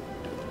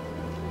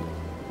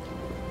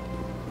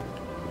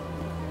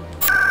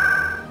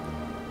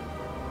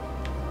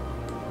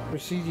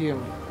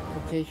 Presidium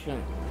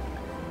location.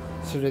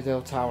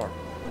 Citadel Tower.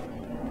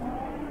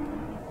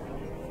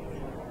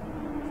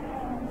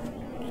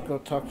 Let's go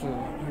talk to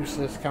the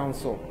useless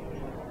council.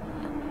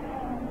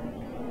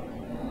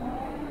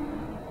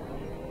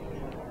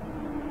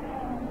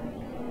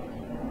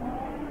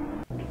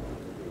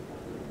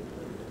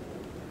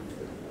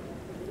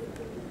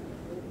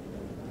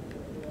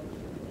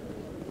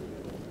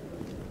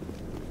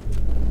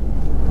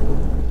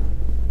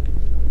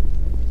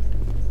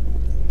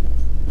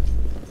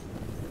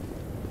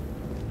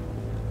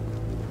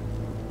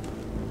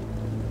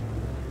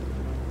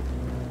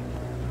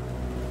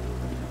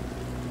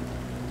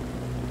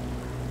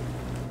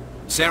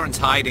 Saren's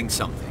hiding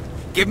something.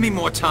 Give me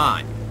more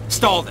time.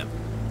 Stall them.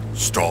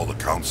 Stall the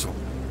Council?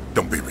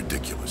 Don't be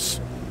ridiculous.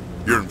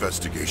 Your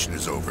investigation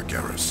is over,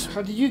 Garrus.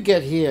 How did you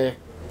get here,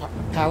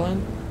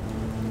 Palin?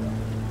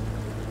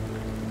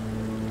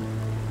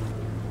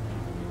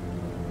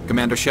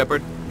 Commander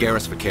Shepard,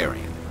 Garrus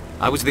Vicarian.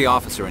 I was the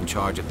officer in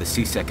charge of the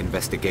CSEC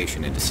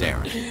investigation into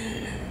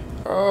Saren.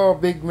 Oh,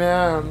 big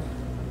man.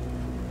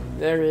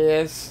 There he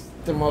is.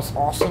 The most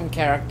awesome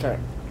character.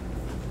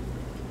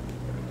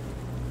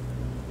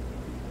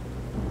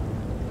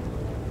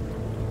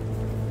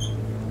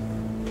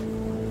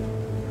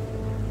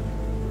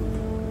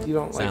 You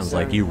don't Sounds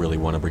like you really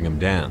want to bring him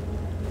down.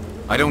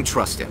 I don't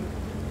trust him.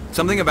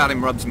 Something about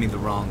him rubs me the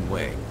wrong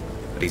way.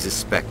 But he's a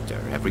spectre.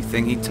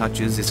 Everything he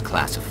touches is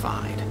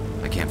classified.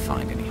 I can't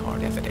find any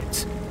hard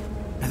evidence.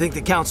 I think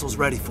the Council's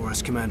ready for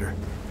us, Commander.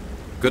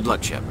 Good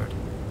luck, Shepard.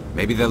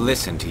 Maybe they'll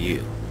listen to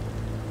you.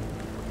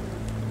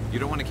 You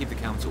don't want to keep the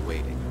Council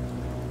waiting.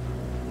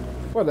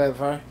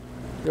 Whatever.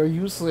 You're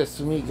useless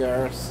to me,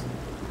 Garrus.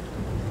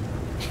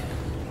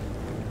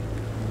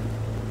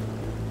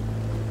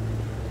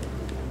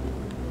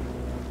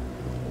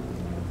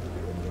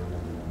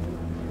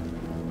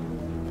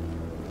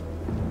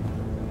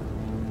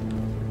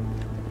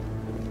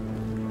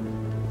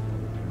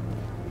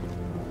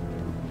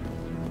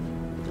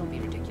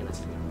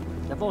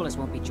 The Volus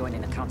won't be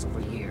joining the Council for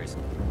years.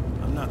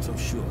 I'm not so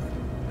sure.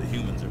 The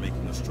humans are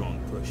making a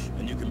strong push,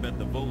 and you can bet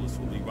the Volus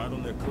will be right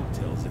on their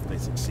coattails if they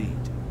succeed.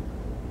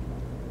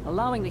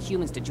 Allowing the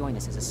humans to join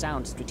us is a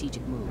sound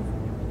strategic move.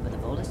 But the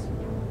Volus?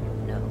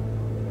 No.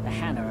 The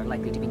Hanna are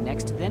likely to be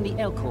next, then the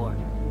Elcor.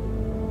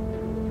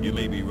 You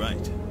may be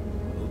right.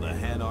 Though the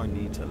Hanar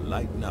need to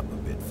lighten up a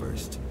bit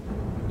first.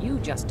 You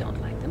just don't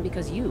like them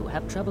because you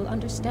have trouble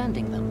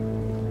understanding them.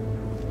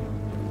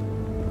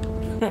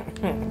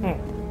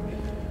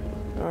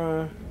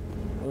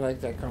 I like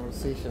that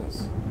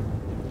conversations.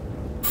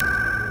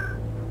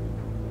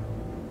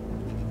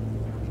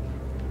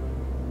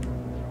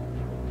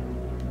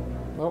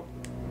 Nope.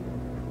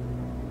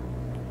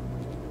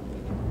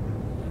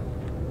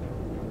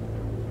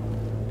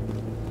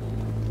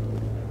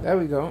 There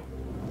we go.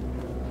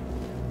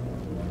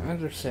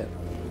 Anderson.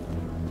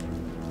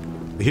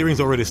 The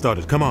hearing's already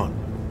started. Come on.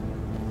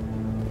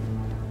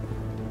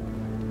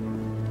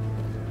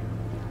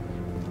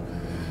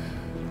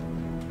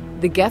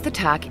 The Geth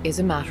attack is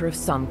a matter of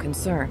some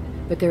concern,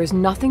 but there is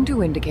nothing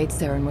to indicate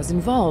Saren was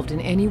involved in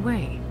any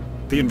way.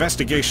 The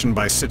investigation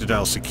by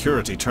Citadel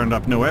security turned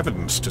up no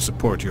evidence to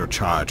support your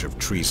charge of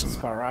treason.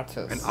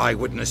 An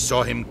eyewitness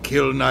saw him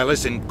kill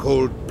Nihlus in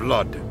cold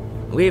blood.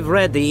 We've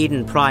read the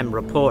Eden Prime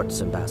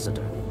reports,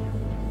 Ambassador.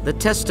 The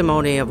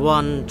testimony of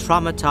one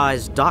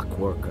traumatized dock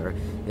worker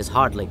is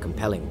hardly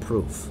compelling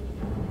proof.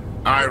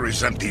 I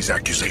resent these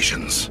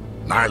accusations.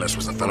 Nihlus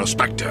was a fellow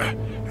Spectre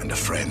and a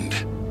friend.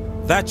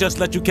 That just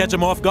let you catch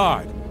him off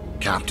guard.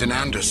 Captain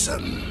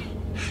Anderson,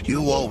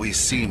 you always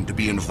seem to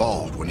be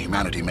involved when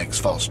humanity makes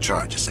false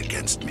charges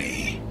against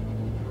me.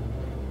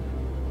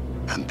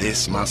 And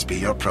this must be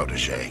your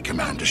protege,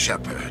 Commander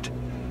Shepard,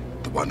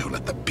 the one who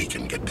let the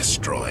beacon get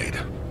destroyed.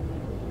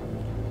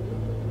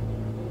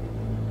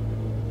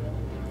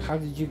 How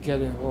did you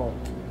get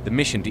involved? The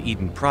mission to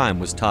Eden Prime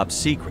was top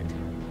secret.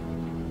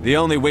 The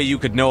only way you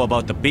could know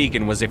about the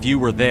beacon was if you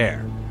were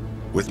there.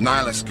 With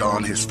Nihlus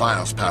gone, his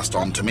files passed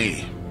on to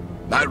me.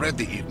 I read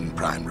the Eden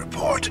Prime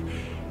report.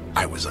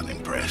 I was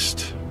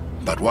unimpressed.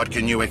 But what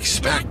can you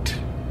expect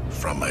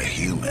from a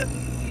human?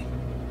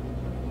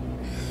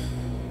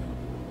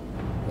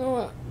 You know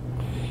what?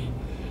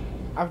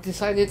 I've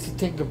decided to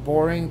take the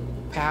boring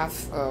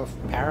path of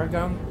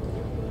Paragon.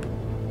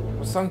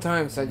 But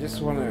sometimes I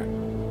just want to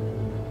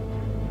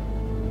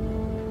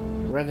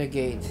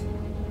renegade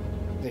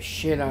the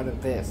shit out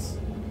of this.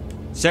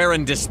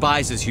 Saren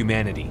despises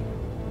humanity.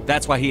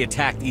 That's why he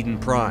attacked Eden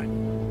Prime.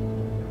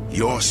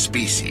 Your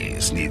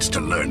species needs to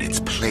learn its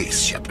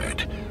place,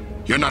 Shepard.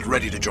 You're not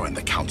ready to join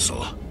the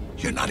Council.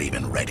 You're not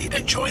even ready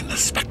to join the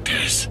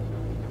Spectres.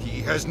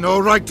 He has no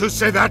right to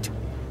say that.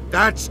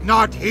 That's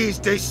not his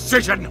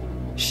decision.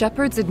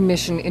 Shepard's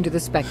admission into the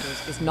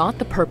Spectres is not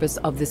the purpose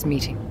of this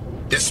meeting.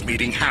 This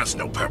meeting has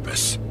no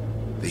purpose.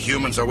 The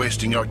humans are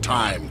wasting your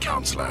time,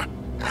 Counselor,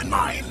 and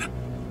mine.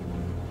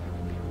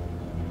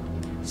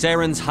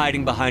 Saren's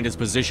hiding behind his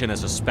position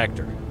as a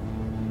Spectre.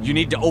 You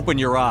need to open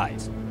your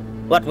eyes.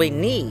 What we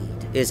need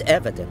is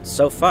evidence.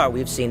 So far,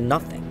 we've seen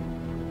nothing.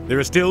 There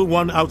is still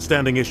one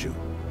outstanding issue.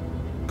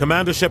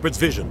 Commander Shepard's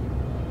vision.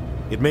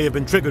 It may have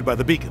been triggered by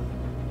the beacon.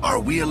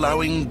 Are we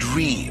allowing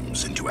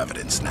dreams into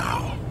evidence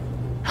now?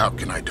 How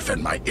can I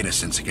defend my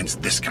innocence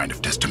against this kind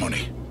of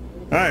testimony?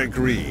 I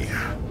agree.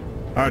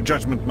 Our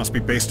judgment must be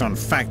based on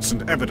facts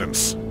and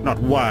evidence, not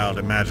wild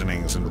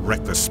imaginings and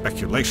reckless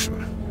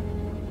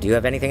speculation. Do you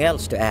have anything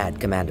else to add,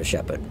 Commander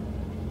Shepard?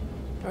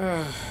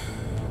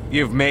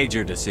 You've made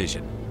your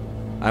decision.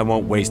 I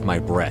won't waste my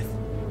breath.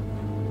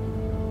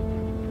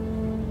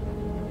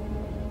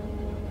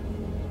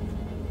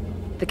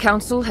 The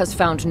Council has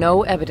found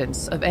no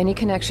evidence of any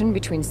connection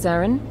between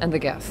Saren and the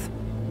Geth.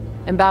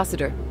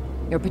 Ambassador,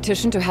 your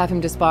petition to have him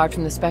disbarred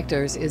from the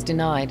Spectres is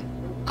denied.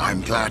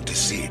 I'm glad to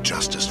see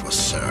justice was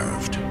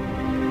served.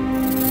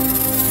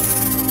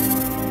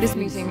 This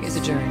meeting is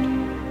adjourned.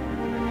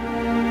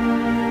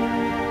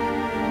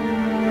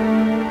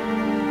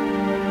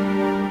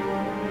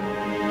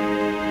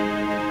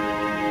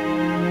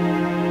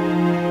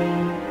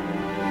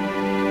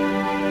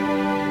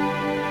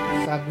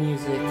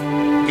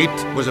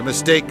 It was a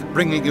mistake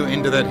bringing you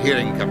into that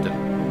hearing,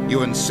 Captain.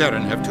 You and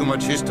Saren have too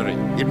much history.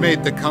 It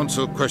made the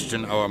Council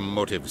question our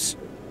motives.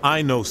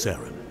 I know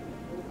Saren.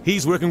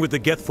 He's working with the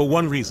Geth for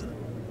one reason.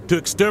 To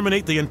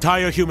exterminate the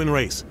entire human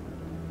race.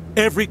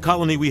 Every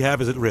colony we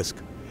have is at risk.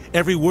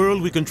 Every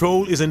world we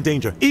control is in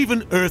danger.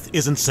 Even Earth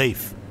isn't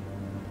safe.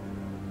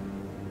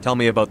 Tell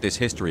me about this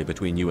history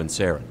between you and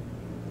Saren.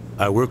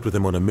 I worked with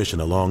him on a mission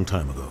a long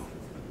time ago.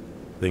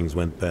 Things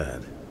went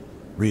bad.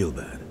 Real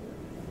bad.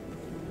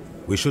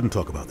 We shouldn't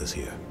talk about this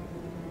here.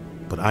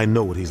 But I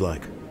know what he's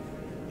like.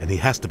 And he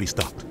has to be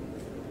stopped.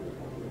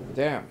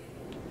 Damn.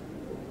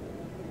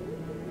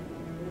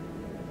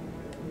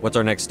 What's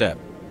our next step?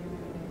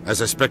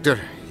 As a Spectre,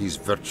 he's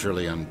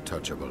virtually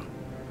untouchable.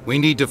 We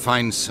need to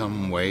find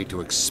some way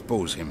to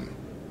expose him.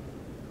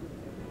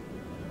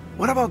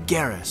 What about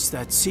Garrus,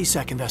 that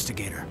CSEC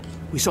investigator?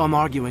 We saw him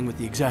arguing with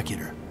the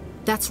Executor.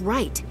 That's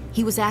right.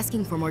 He was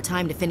asking for more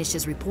time to finish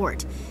his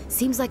report.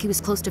 Seems like he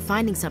was close to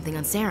finding something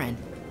on Saren.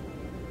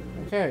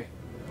 Okay,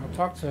 I'll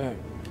talk to him.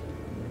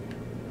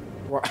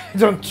 Well, I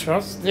don't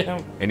trust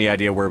him. Any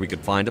idea where we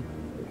could find him?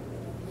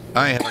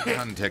 I have a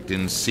contact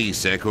in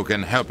CSEC who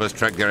can help us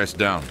track Garrus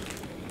down.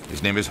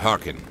 His name is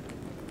Harkin.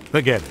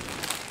 Forget it.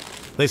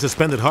 They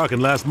suspended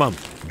Harkin last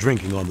month,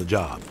 drinking on the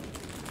job.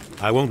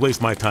 I won't waste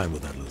my time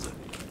with that loser.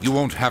 You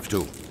won't have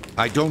to.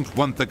 I don't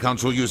want the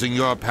Council using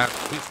your past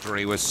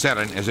history with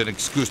Saren as an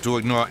excuse to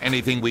ignore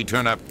anything we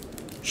turn up.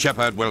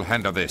 Shepard will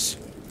handle this.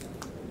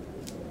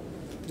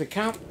 The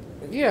Count...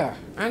 Yeah,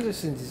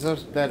 Anderson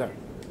deserves better.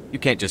 You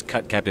can't just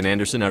cut Captain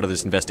Anderson out of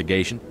this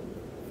investigation.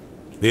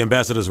 The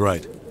Ambassador's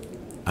right.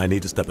 I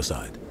need to step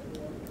aside.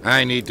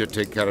 I need to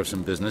take care of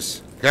some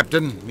business.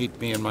 Captain, meet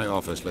me in my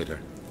office later.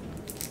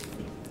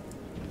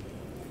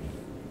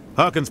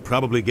 Harkin's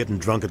probably getting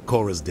drunk at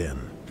Cora's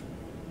Den.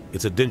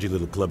 It's a dingy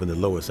little club in the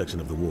lower section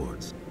of the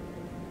wards.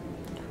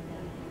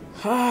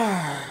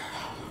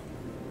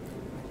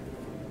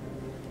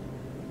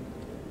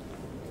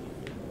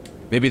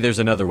 Maybe there's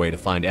another way to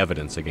find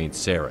evidence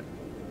against Saren.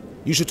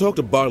 You should talk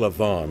to Barla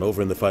Vaughn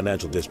over in the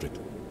financial district.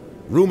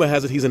 Rumor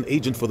has it he's an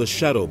agent for the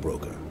Shadow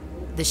Broker.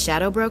 The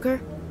Shadow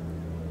Broker?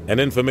 An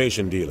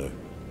information dealer.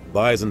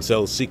 Buys and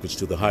sells secrets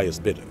to the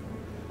highest bidder.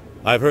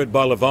 I've heard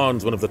Barla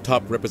Vaughn's one of the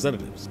top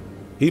representatives.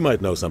 He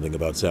might know something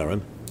about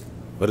Saren,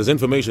 but his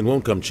information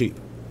won't come cheap.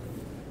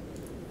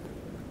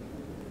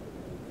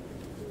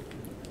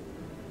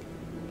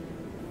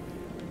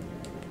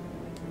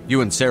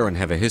 You and Saren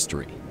have a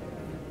history.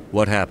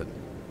 What happened?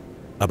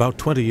 About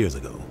 20 years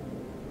ago,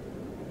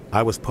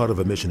 I was part of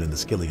a mission in the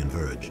Skillian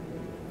Verge.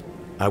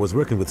 I was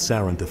working with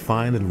Saren to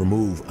find and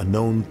remove a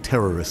known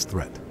terrorist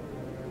threat.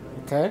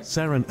 Okay.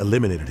 Saren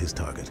eliminated his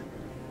target,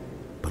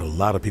 but a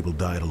lot of people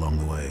died along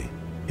the way,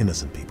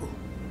 innocent people.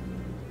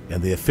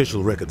 And the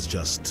official records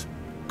just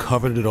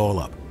covered it all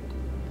up.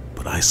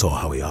 But I saw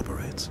how he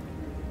operates.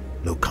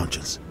 No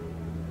conscience,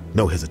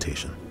 no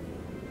hesitation.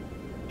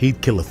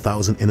 He'd kill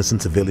 1,000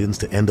 innocent civilians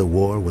to end a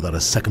war without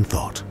a second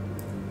thought.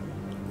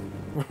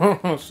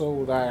 So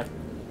would I.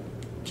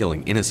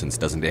 Killing innocents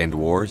doesn't end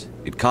wars,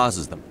 it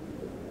causes them.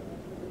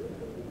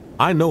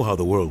 I know how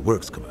the world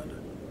works, Commander.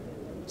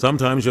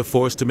 Sometimes you're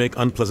forced to make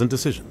unpleasant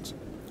decisions.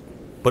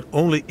 But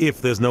only if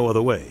there's no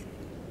other way.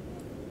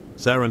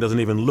 Saren doesn't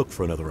even look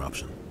for another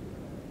option.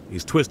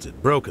 He's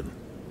twisted, broken.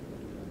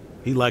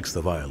 He likes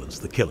the violence,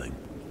 the killing.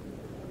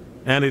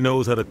 And he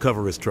knows how to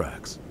cover his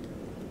tracks.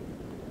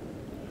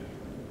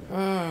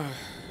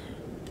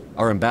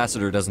 Our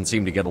ambassador doesn't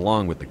seem to get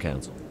along with the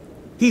Council.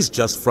 He's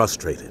just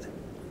frustrated.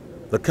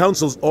 The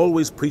Council's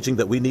always preaching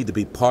that we need to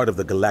be part of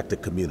the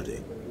galactic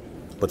community.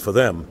 But for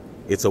them,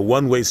 it's a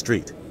one-way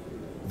street.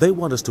 They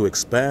want us to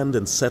expand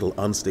and settle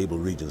unstable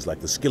regions like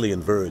the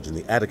Skillian Verge and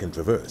the Attican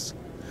Traverse.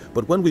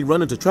 But when we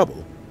run into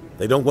trouble,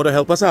 they don't want to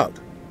help us out.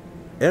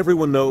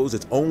 Everyone knows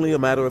it's only a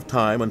matter of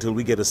time until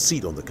we get a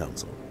seat on the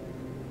Council.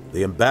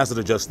 The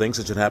ambassador just thinks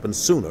it should happen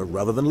sooner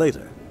rather than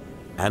later.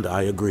 And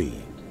I agree.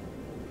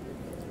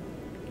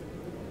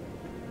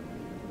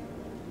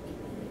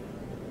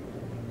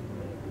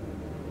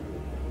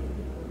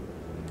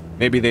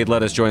 Maybe they'd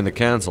let us join the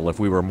Council if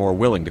we were more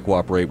willing to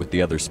cooperate with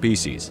the other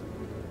species.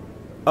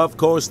 Of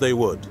course they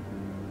would.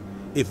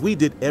 If we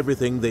did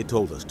everything they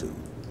told us to,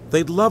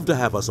 they'd love to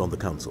have us on the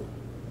Council.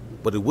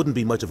 But it wouldn't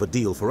be much of a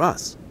deal for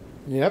us.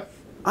 Yep.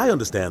 I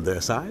understand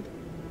their side.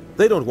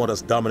 They don't want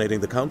us dominating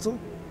the Council.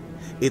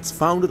 It's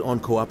founded on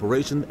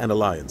cooperation and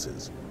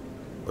alliances.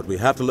 But we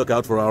have to look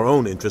out for our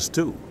own interests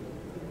too.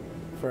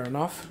 Fair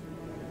enough.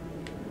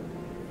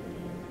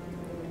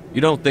 You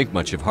don't think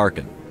much of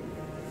Harkin.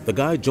 The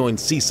guy joined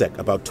CSEC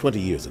about 20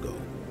 years ago.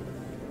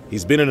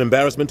 He's been an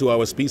embarrassment to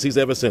our species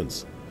ever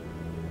since.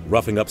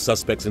 Roughing up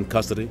suspects in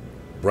custody,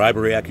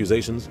 bribery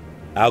accusations,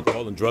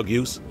 alcohol and drug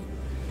use.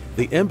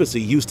 The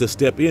embassy used to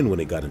step in when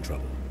he got in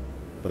trouble.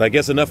 But I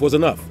guess enough was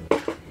enough.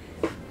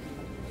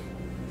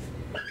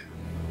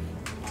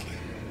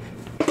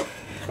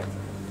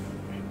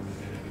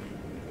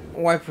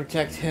 Why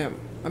protect him?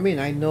 I mean,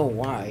 I know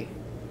why.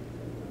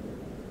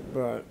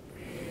 But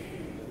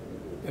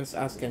let's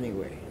ask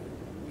anyway.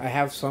 I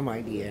have some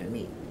idea, I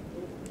mean.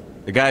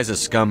 The guy's a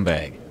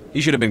scumbag. He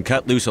should have been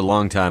cut loose a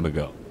long time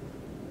ago.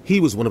 He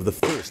was one of the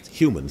first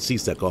human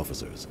CSEC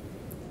officers.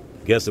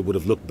 Guess it would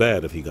have looked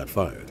bad if he got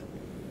fired.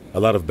 A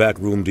lot of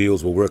backroom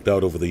deals were worked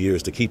out over the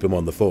years to keep him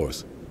on the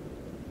force.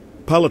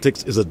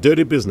 Politics is a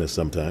dirty business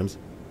sometimes,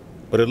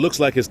 but it looks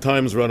like his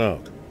time's run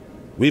out.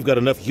 We've got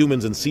enough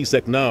humans in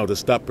CSEC now to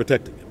stop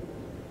protecting him.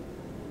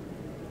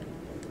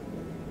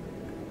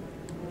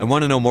 I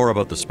want to know more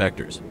about the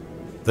Spectres.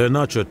 They're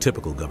not your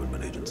typical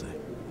government agency.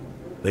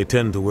 They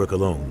tend to work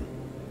alone,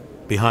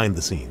 behind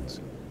the scenes.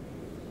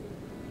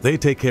 They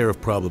take care of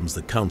problems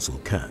the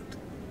Council can't.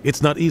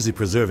 It's not easy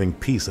preserving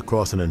peace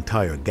across an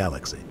entire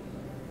galaxy.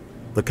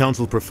 The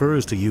Council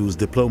prefers to use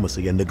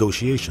diplomacy and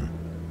negotiation.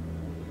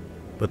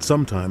 But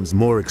sometimes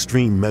more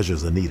extreme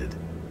measures are needed.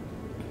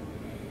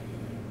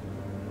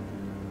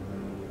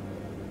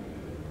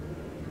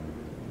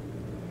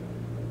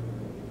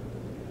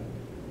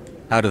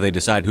 How do they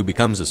decide who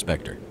becomes a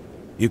Spectre?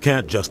 You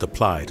can't just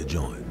apply to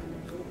join.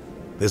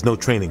 There's no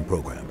training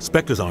program.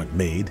 Spectres aren't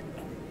made.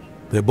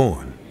 They're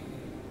born.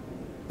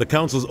 The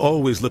Council's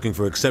always looking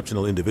for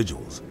exceptional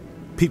individuals.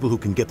 People who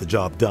can get the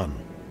job done,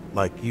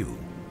 like you.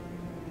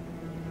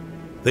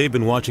 They've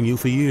been watching you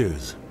for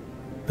years.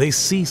 They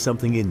see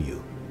something in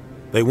you.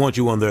 They want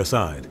you on their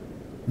side.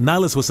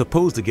 Nihlus was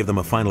supposed to give them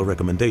a final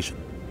recommendation,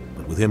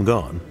 but with him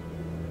gone,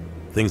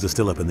 things are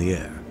still up in the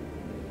air.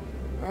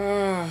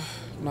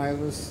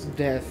 Nihlus'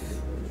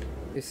 death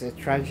is a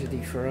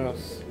tragedy for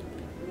us.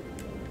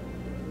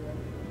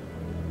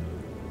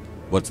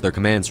 What's their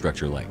command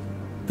structure like?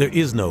 There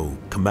is no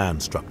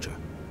command structure.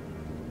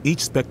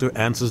 Each Spectre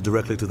answers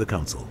directly to the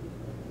Council.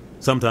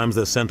 Sometimes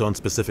they're sent on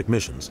specific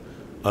missions.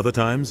 Other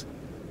times,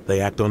 they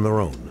act on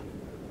their own.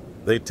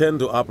 They tend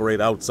to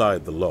operate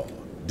outside the law,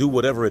 do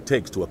whatever it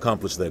takes to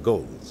accomplish their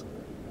goals.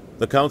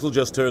 The Council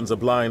just turns a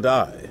blind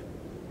eye.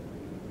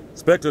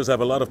 Spectres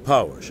have a lot of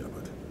power,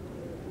 Shepard.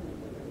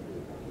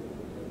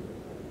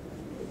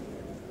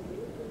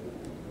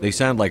 They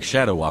sound like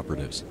shadow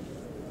operatives.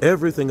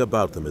 Everything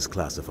about them is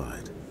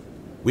classified.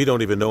 We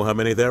don't even know how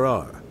many there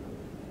are.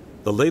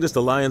 The latest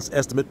Alliance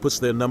estimate puts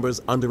their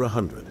numbers under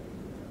 100.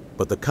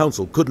 But the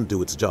Council couldn't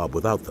do its job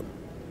without them.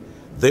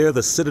 They're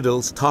the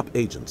Citadel's top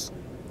agents,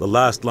 the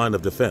last line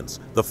of defense,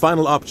 the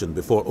final option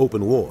before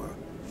open war.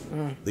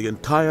 The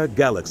entire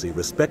galaxy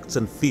respects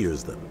and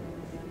fears them.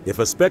 If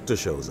a Spectre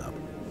shows up,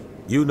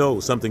 you know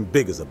something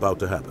big is about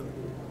to happen.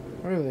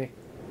 Really?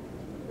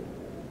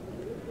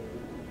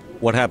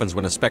 What happens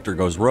when a Spectre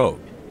goes rogue,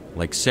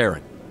 like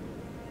Saren?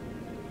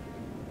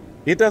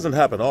 It doesn't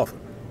happen often.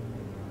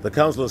 The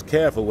Council is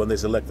careful when they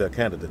select their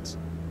candidates.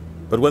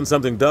 But when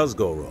something does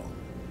go wrong,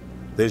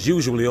 there's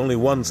usually only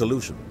one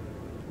solution.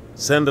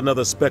 Send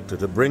another Spectre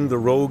to bring the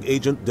rogue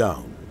agent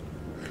down.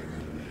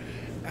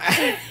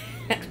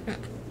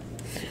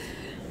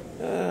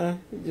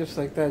 Just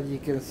like that, you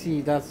can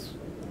see that's...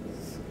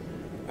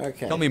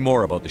 Okay. Tell me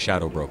more about the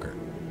Shadow Broker.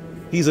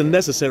 He's a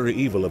necessary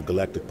evil of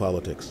galactic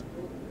politics.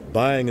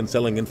 Buying and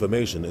selling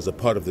information is a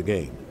part of the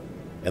game.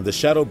 And the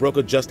Shadow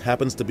Broker just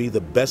happens to be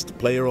the best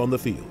player on the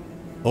field.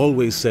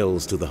 Always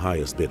sells to the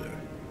highest bidder.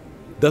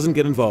 Doesn't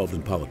get involved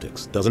in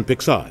politics, doesn't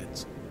pick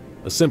sides.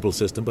 A simple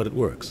system, but it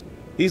works.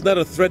 He's not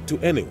a threat to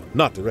anyone,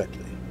 not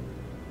directly.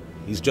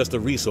 He's just a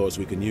resource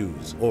we can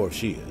use, or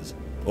she is.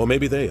 Or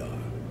maybe they are.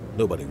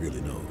 Nobody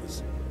really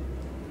knows.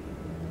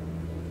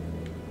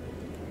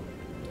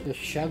 The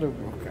Shadow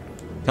Broker.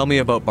 Tell me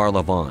about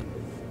Barlavon.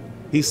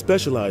 He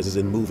specializes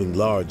in moving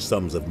large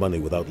sums of money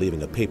without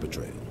leaving a paper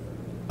trail.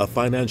 A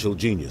financial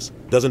genius.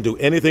 Doesn't do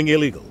anything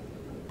illegal,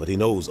 but he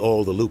knows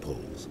all the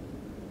loopholes.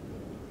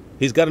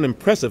 He's got an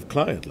impressive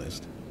client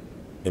list.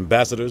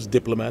 Ambassadors,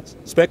 diplomats,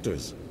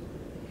 specters.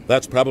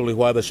 That's probably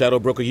why the Shadow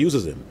Broker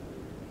uses him.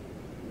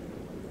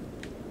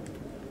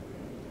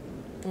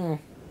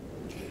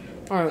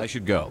 I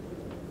should go.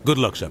 Good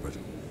luck, Shepard.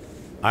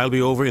 I'll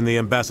be over in the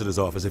ambassador's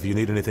office if you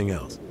need anything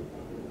else.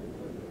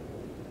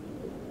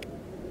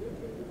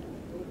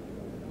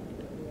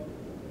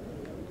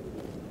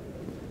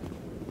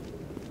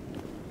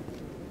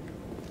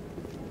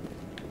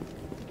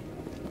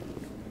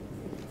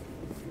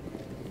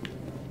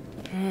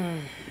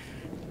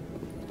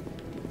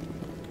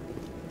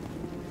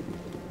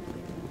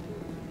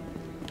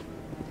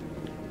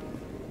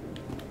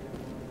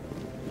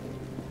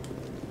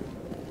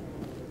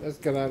 Let's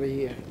get out of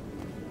here.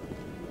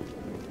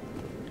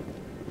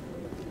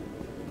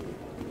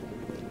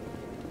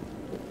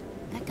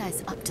 That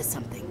guy's up to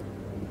something.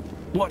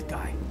 What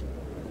guy?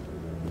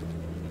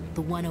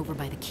 The one over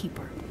by the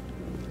Keeper.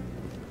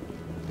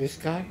 This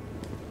guy?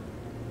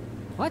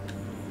 What?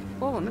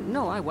 Oh,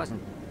 no, I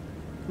wasn't.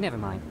 Never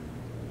mind.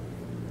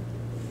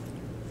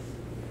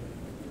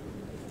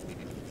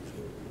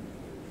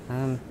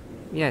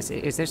 Yes,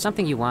 is there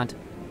something you want?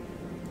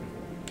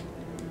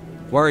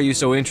 Why are you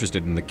so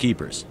interested in the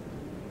Keepers?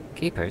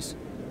 Keepers?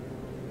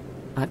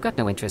 I've got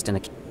no interest in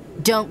the...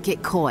 Don't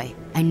get coy.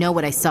 I know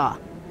what I saw.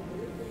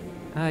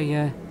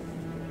 I'm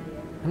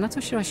not so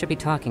sure I should be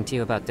talking to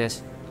you about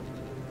this.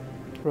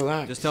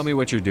 Relax. Just tell me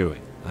what you're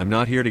doing. I'm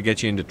not here to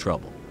get you into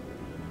trouble.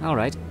 All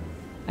right.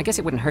 I guess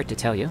it wouldn't hurt to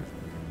tell you.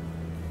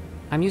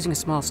 I'm using a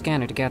small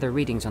scanner to gather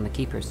readings on the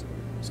Keepers.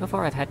 So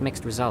far I've had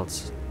mixed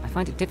results. I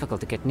find it difficult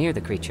to get near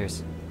the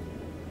creatures.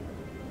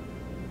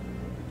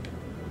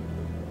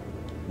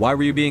 Why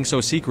were you being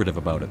so secretive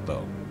about it,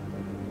 though?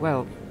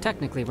 Well,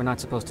 technically we're not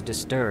supposed to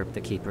disturb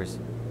the Keepers.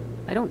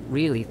 I don't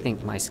really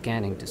think my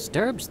scanning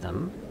disturbs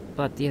them,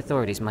 but the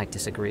authorities might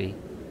disagree.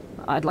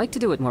 I'd like to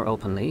do it more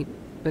openly,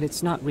 but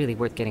it's not really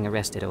worth getting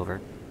arrested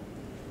over.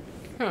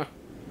 Huh.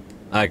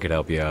 I could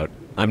help you out.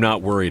 I'm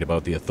not worried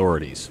about the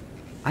authorities.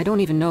 I don't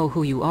even know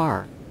who you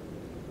are.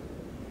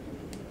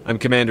 I'm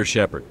Commander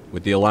Shepard,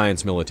 with the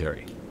Alliance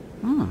military.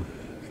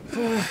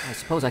 I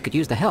suppose I could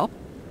use the help.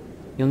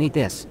 You'll need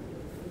this.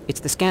 It's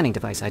the scanning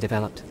device I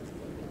developed.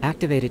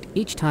 Activate it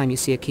each time you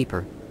see a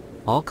Keeper.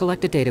 All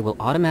collected data will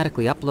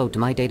automatically upload to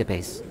my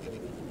database.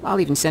 I'll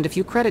even send a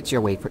few credits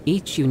your way for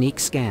each unique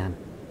scan.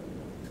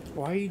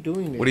 Why are you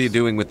doing this? What are you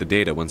doing with the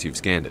data once you've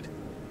scanned it?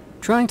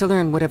 Trying to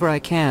learn whatever I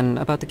can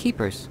about the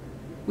Keepers.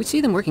 We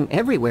see them working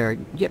everywhere,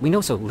 yet we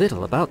know so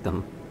little about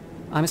them.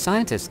 I'm a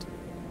scientist.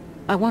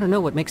 I want to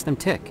know what makes them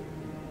tick.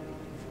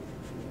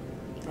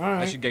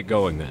 Alright. I should get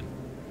going then.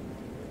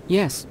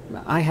 Yes,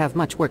 I have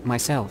much work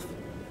myself.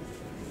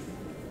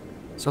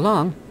 So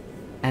long,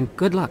 and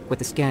good luck with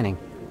the scanning.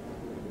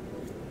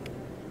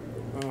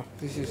 Oh,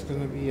 this is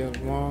gonna be a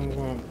long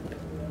one.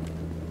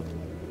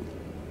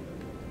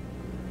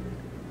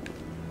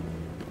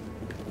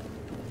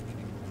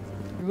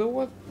 You know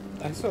what?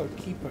 I saw a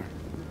Keeper.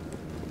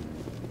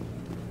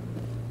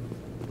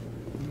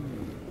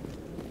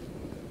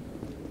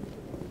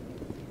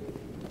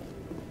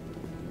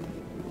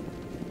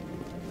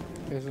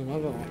 There's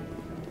another one.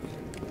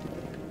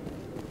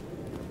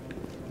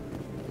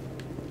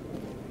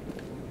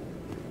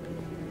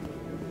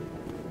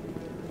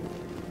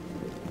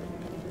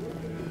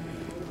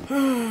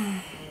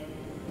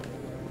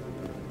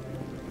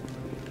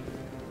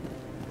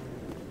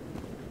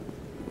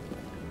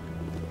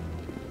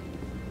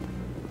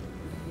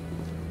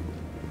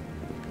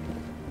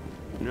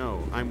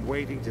 No, I'm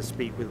waiting to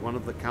speak with one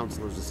of the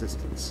Councilor's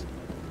assistants.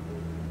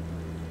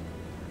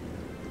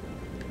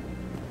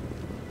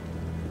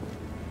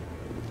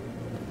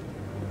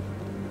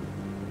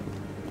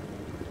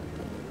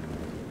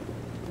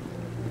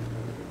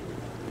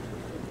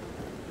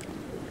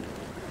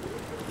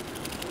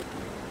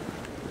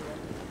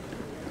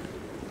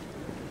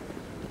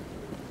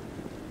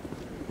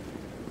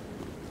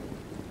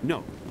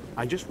 No,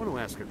 I just want to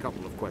ask a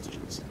couple of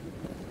questions.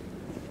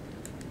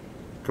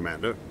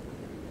 Commander?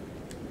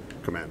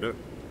 Commander?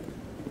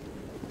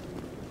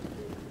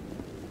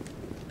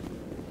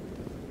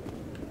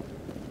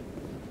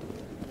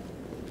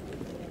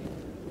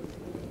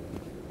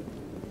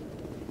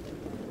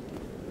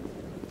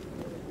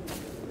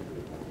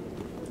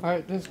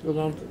 Alright, let's go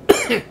down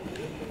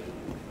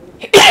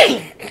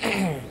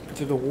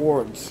to the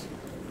wards,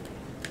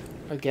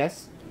 I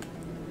guess.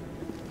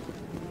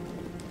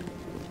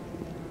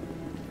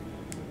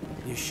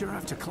 You sure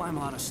have to climb a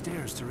lot of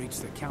stairs to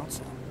reach the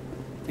council.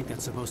 Think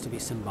that's supposed to be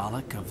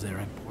symbolic of their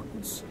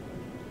importance?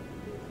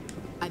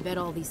 I bet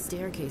all these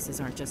staircases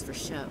aren't just for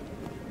show.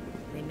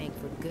 They make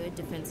for good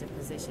defensive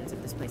positions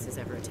if this place is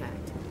ever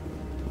attacked.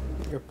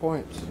 Your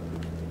point.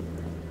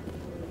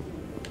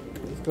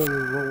 Let's go to the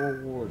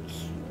lower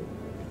wards.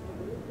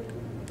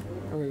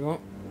 There we go.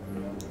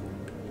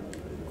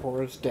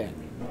 Cora's dead.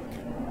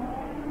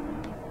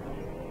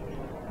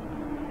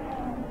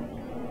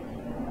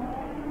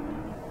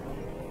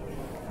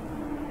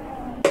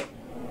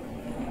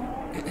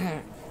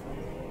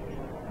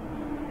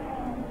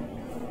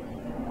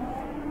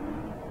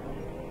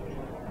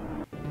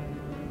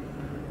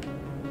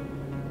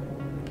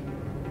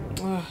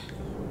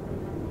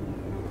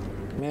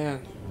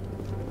 Man.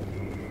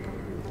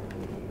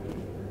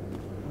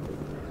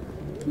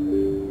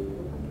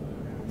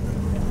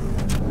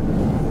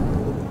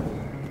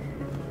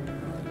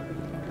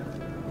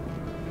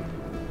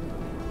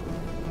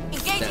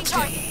 Engaging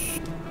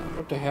target.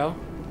 What the hell?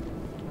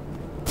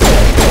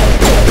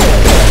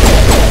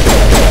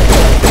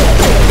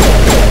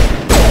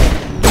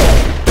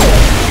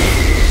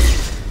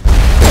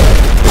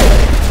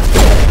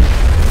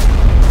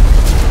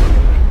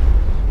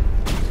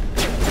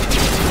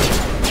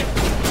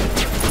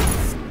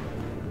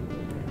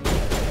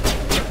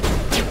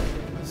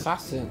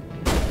 Assassin.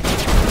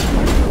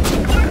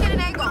 Target an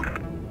angle.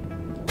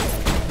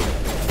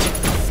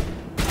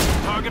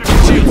 Target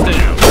shoots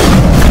down.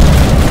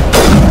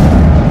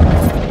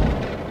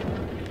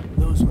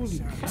 Those were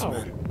Saren's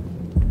men.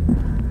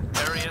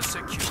 Area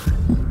secure.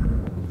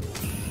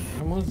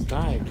 Someone's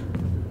died.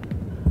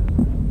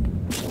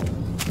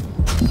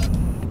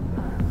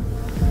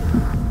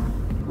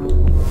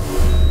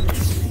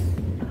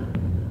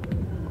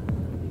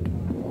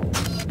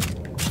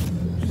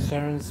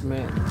 Saren's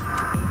men.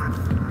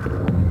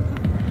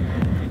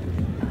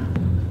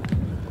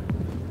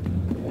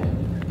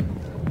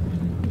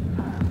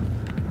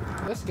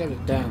 Let's get a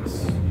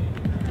dance.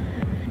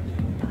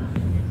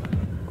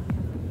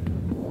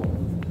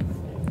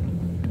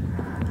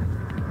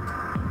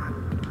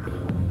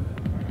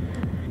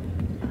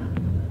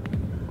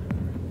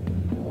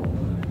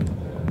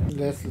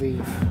 Let's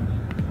leave.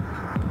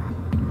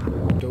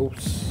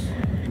 Dose.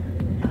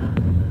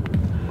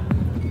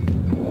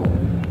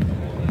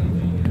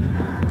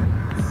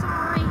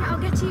 Sorry, I'll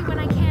get to you when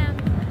I can.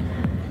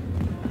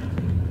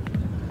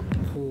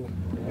 Cool.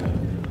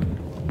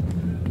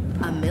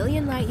 A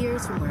million light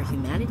years from where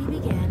humanity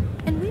began,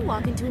 and we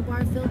walk into a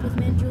bar filled with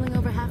men drooling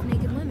over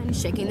half-naked women,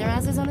 shaking their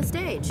asses on a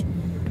stage.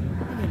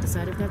 I can't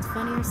decide if that's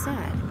funny or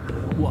sad.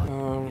 What?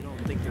 You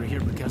don't think they're here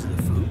because of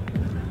the food?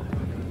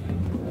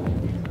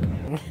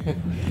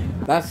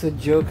 That's a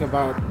joke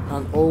about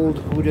an old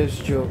Hooters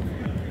joke.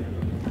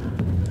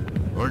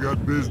 I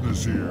got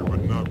business here,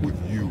 but not with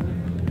you.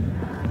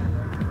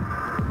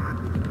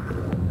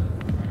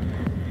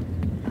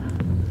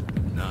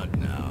 Not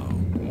now.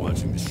 I'm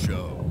watching the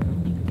show.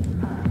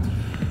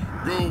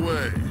 Go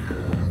away.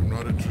 I'm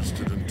not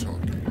interested in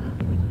talking.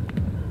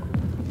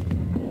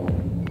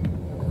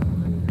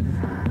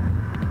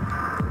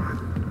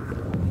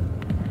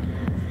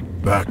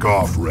 Back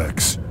off,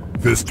 Rex.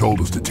 Fist told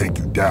us to take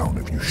you down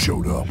if you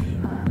showed up.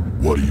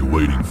 What are you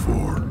waiting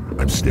for?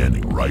 I'm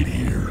standing right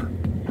here.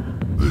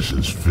 This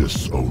is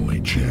Fist's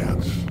only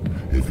chance.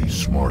 If he's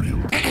smart,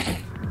 he'll...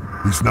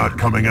 He's not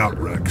coming out,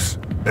 Rex.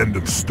 End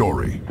of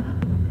story.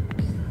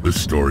 This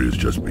story is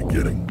just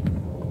beginning.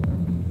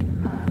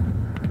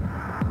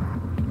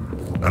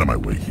 Out of my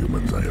way,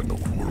 humans. I have no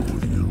quarrel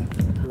with you.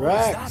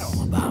 Rex. What's that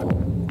all about?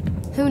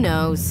 Who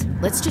knows?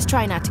 Let's just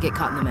try not to get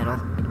caught in the middle.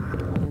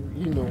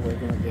 You know we're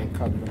gonna get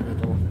caught in the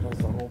middle. That's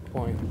the whole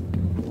point.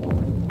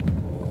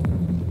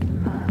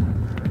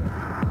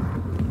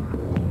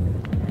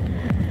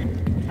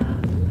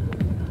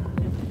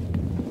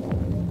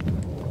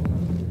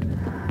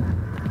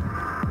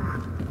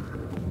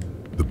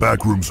 The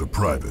back rooms are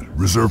private,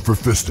 reserved for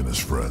Fist and his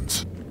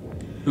friends.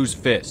 Who's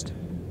Fist?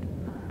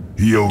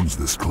 He owns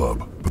this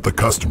club, but the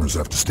customers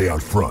have to stay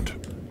out front.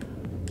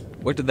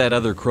 What did that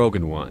other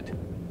Krogan want?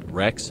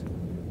 Rex?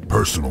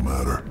 Personal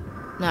matter.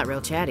 Not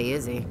real chatty,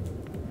 is he?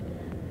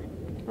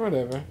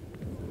 Whatever.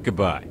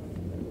 Goodbye.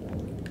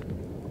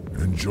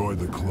 Enjoy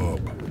the club.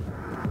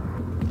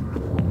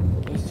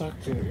 Let's talk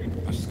to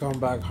a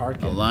scumbag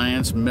Harkin.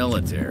 Alliance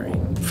military.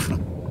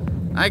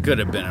 I could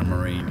have been a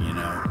Marine, you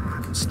know.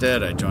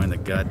 Instead, I joined the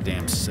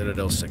goddamn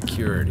Citadel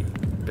security.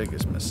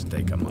 Biggest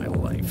mistake of my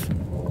life.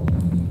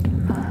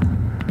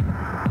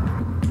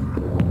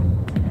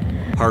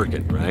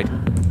 Harkin, right?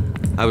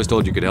 I was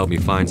told you could help me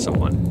find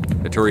someone.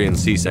 A Turian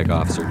CSEC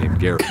officer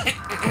named Garrus.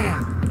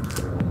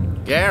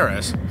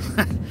 Garrus?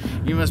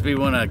 You must be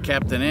one of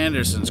Captain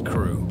Anderson's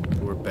crew.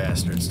 Poor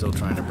bastard, still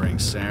trying to bring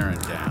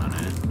Saren down,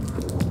 eh?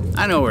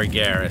 I know where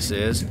Garrus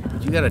is,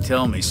 but you gotta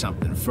tell me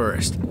something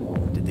first.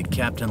 Did the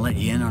captain let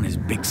you in on his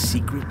big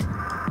secret?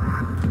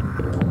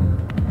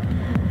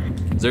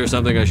 Is there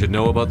something I should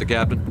know about the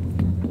captain?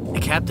 The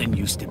captain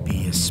used to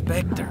be a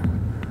spectre.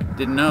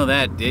 Didn't know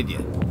that, did you?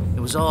 It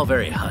was all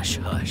very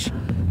hush-hush.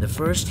 The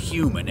first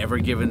human ever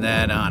given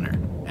that honor,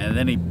 and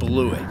then he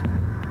blew it.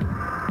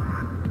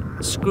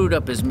 Screwed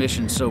up his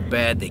mission so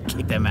bad they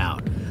kicked him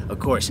out. Of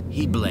course,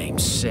 he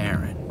blames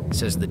Saren.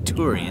 Says the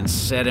Turians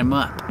set him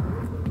up.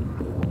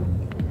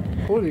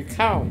 Holy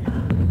cow.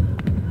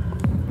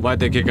 Why'd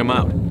they kick him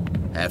out?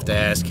 Have to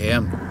ask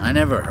him. I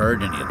never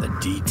heard any of the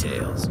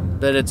details.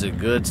 Bet it's a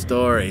good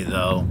story,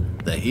 though.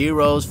 The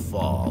hero's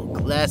fall.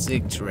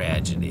 Classic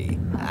tragedy.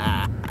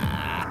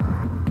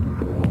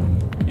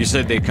 You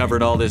said they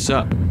covered all this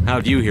up.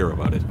 How'd you hear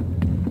about it?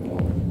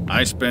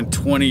 I spent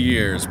 20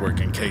 years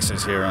working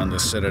cases here on the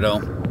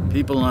Citadel.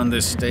 People on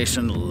this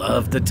station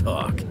love to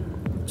talk.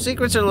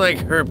 Secrets are like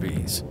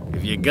herpes.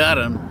 If you got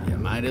them, you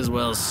might as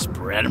well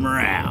spread them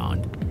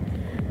around.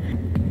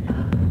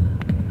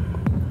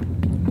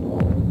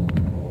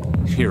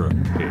 You're a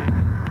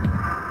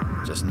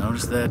pig. Just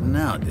noticed that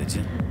now, did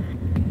you?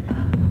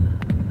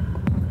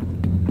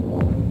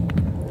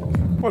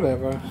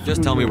 Whatever.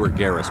 Just tell me where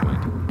Garrus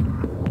went.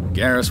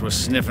 Garrus was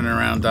sniffing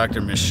around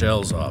Dr.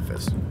 Michelle's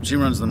office. She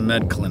runs the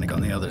med clinic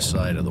on the other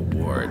side of the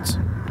wards.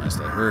 Last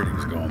I heard, he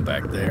was going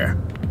back there.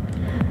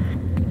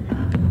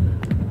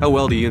 How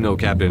well do you know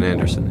Captain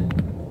Anderson?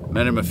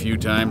 Met him a few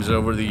times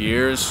over the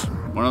years.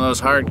 One of those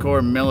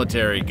hardcore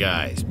military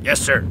guys. Yes,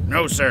 sir.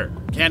 No, sir.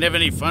 Can't have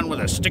any fun with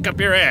a stick up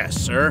your ass,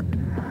 sir.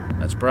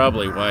 That's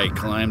probably why he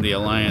climbed the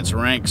Alliance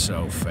ranks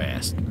so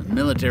fast. The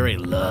military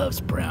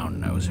loves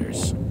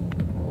brown-nosers.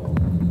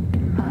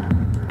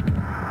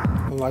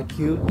 Like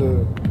you,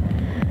 the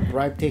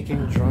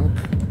bribe-taking drunk?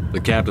 The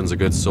captain's a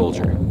good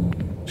soldier.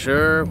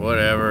 Sure,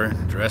 whatever.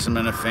 Dress him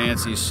in a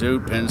fancy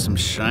suit, pin some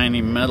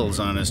shiny medals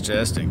on his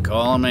chest, and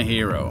call him a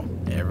hero.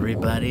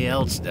 Everybody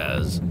else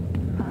does.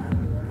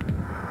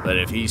 But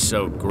if he's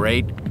so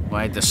great,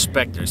 why'd the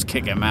Spectres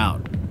kick him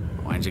out?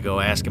 Why'd you go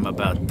ask him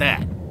about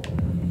that?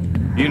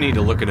 You need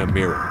to look in a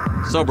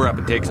mirror. Sober up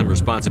and take some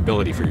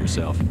responsibility for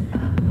yourself.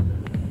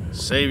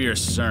 Save your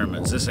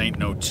sermons. This ain't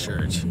no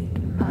church.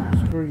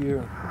 Screw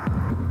you.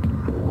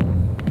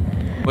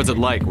 What's it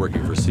like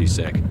working for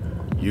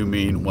CSEC? You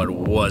mean, what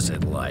was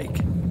it like?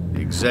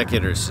 The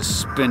executor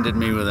suspended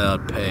me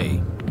without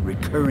pay.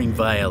 Recurring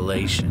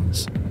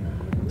violations.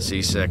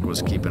 CSEC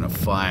was keeping a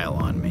file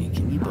on me.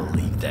 Can you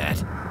believe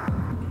that?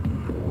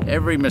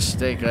 Every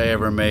mistake I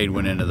ever made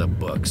went into the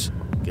books.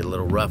 Get a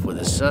little rough with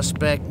a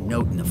suspect,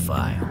 note in the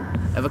file.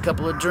 Have a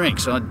couple of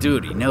drinks on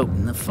duty, note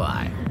in the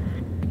file.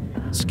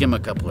 Skim a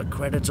couple of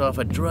credits off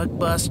a drug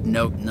bust,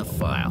 note in the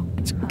file.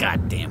 It's a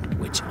goddamn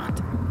witch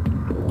hunt.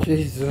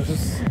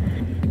 Jesus.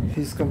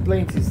 His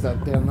complaint is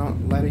that they're not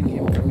letting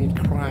him commit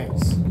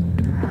crimes.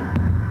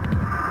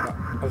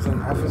 As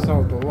an officer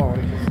of the law,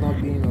 he's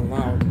not being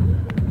allowed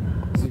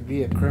to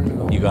be a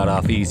criminal. You got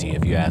off easy,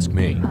 if you ask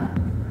me.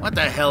 What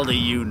the hell do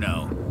you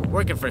know?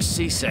 Working for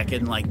CSEC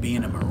isn't like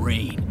being a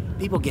Marine.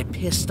 People get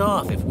pissed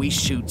off if we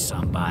shoot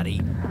somebody.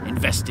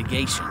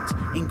 Investigations,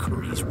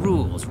 inquiries,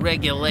 rules,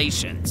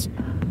 regulations.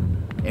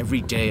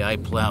 Every day I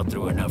plow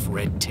through enough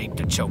red tape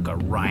to choke a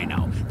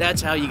rhino.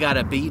 That's how you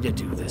gotta be to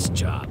do this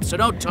job. So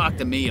don't talk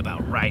to me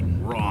about right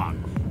and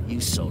wrong.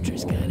 You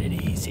soldiers got it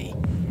easy.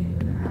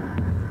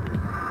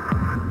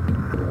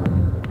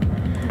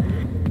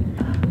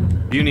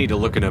 You need to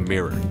look in a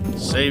mirror.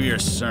 Save your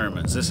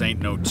sermons. This ain't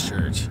no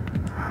church.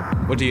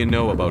 What do you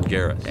know about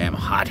Garrus? Damn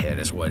hothead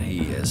is what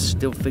he is.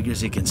 Still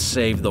figures he can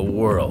save the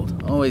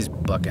world. Always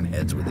bucking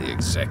heads with the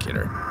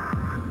executor.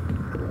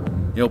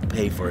 He'll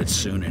pay for it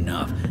soon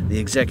enough. The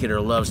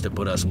executor loves to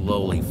put us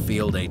lowly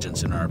field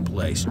agents in our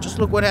place. Just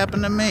look what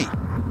happened to me.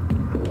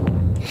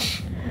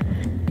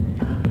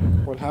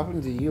 What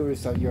happened to you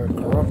is that you're a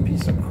corrupt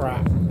piece of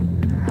crap.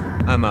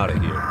 I'm out of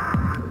here.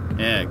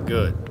 Yeah,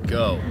 good.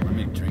 Go. Let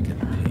me drink in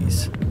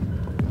peace.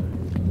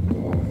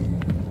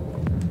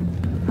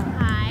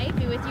 Hi,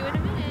 be with you in a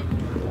minute.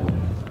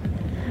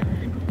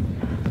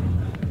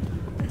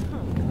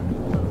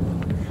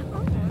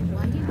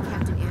 Why didn't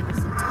Captain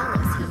Anderson tell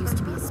us he used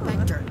to be a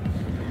spectre?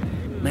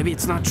 Maybe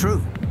it's not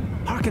true.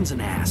 Harkin's an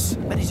ass.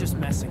 Bet he's just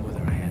messing with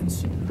our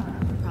heads.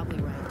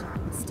 Probably right.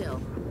 Still,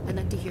 I'd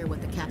like to hear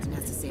what the captain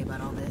has to say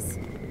about all this.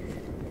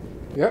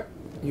 Yep,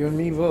 you and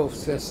me both,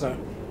 sister.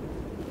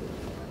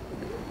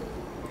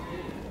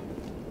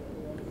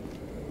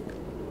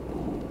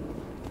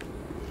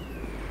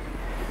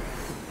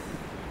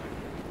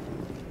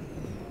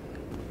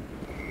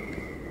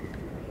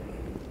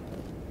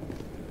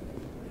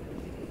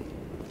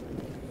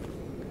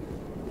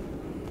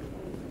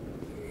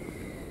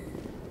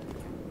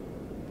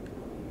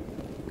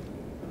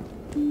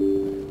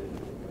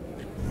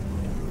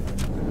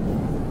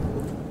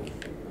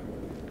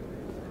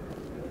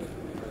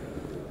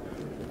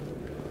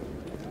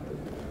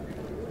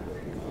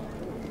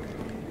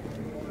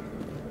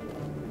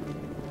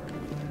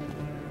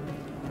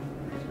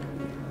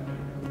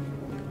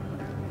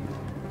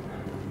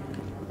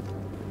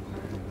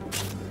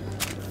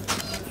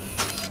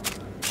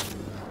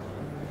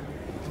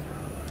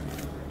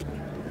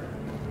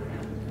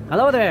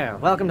 Hello there.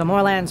 Welcome to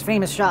Moorland's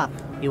famous shop.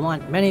 You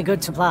want many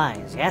good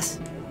supplies, yes?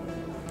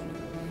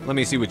 Let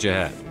me see what you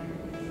have.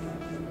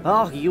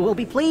 Oh, you will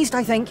be pleased,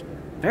 I think.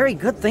 Very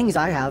good things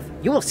I have.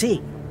 You will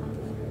see.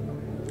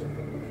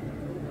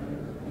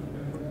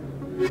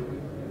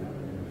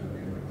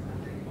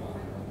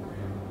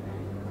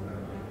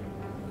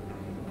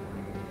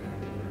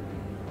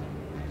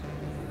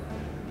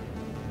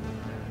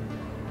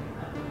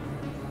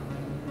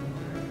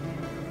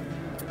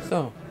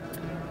 So.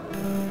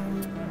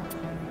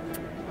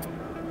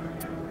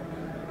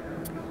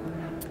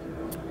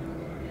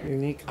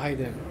 Unique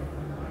item.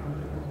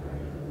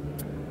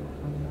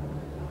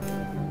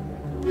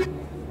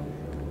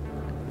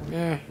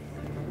 Yeah.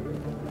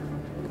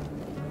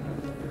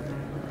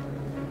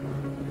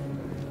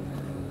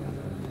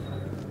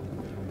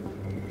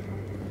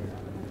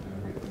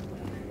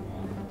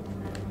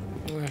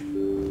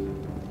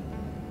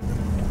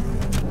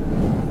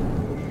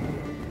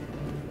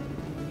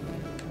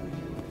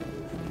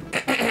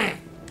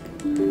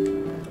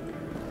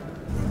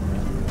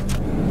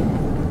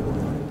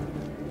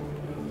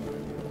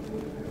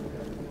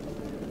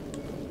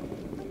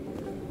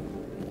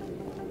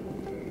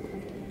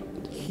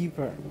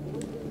 Keeper.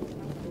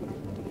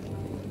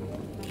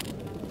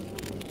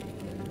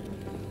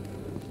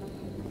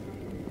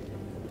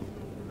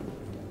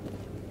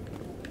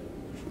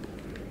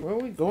 Where are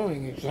we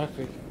going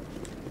exactly?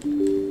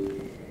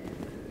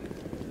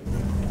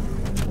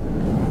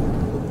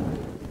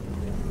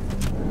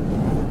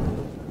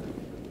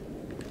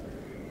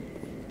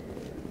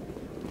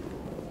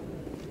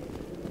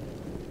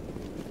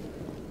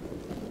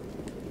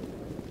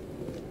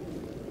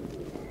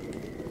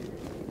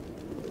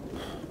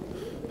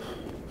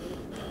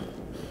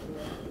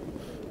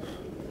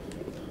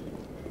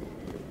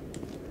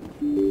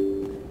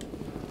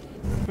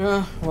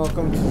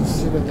 Welcome to the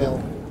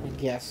Citadel, I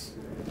guess.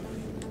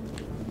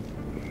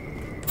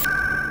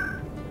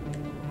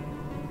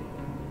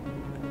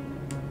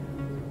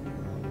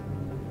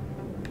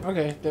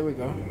 Okay, there we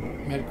go.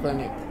 Med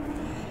clinic.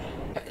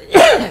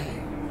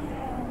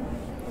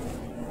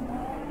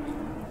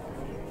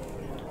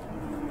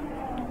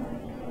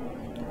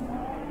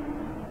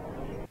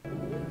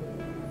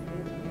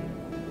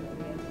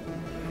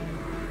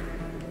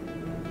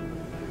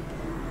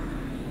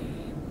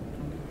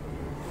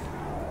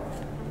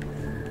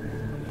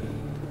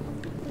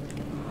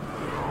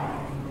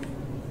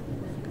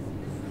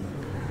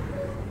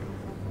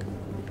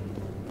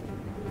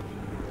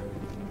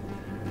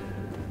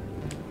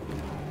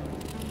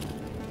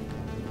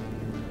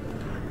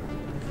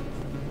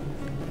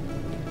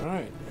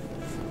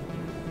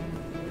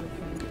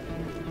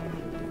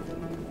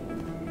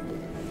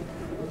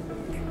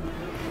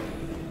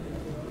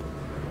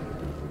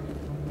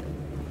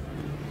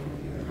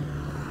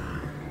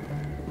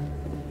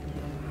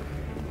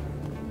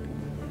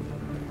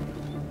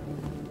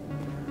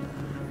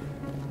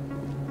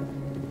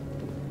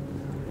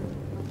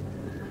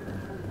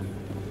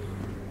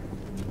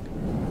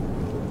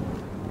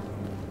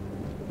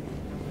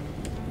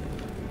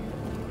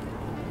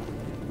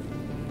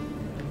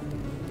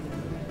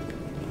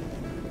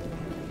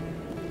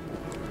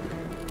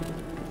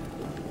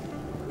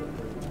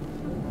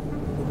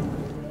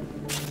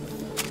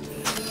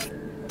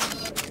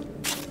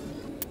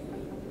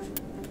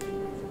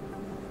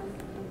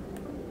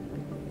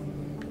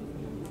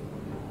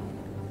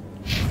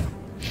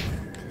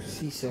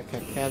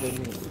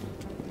 Academy.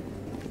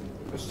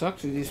 Let's talk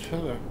to this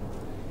fella.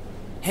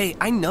 Hey,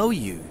 I know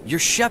you. You're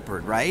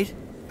Shepard, right?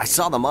 I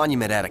saw the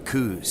monument at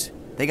Aku's.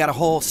 They got a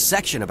whole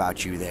section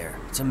about you there.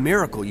 It's a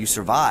miracle you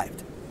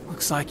survived.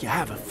 Looks like you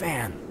have a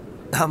fan.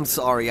 I'm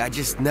sorry, I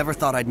just never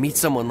thought I'd meet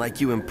someone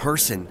like you in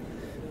person.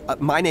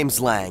 My name's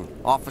Lang,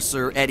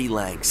 Officer Eddie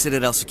Lang,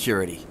 Citadel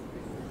Security.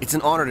 It's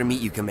an honor to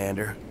meet you,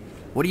 Commander.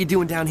 What are you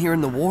doing down here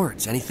in the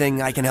wards?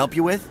 Anything I can help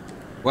you with?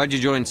 Why'd you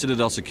join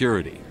Citadel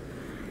Security?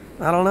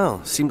 I don't know.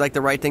 Seemed like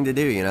the right thing to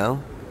do, you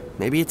know?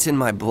 Maybe it's in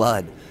my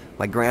blood.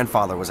 My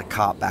grandfather was a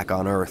cop back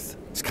on Earth.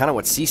 It's kind of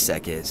what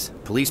CSEC is.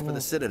 Police for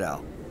the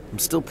Citadel. I'm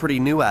still pretty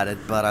new at it,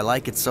 but I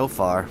like it so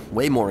far.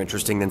 Way more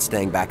interesting than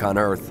staying back on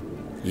Earth.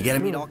 You get to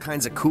meet all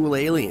kinds of cool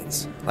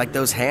aliens, like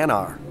those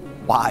Hanar.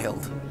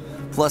 Wild.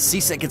 Plus,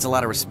 CSEC gets a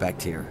lot of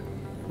respect here.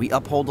 We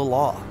uphold the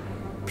law.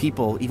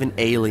 People, even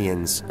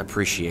aliens,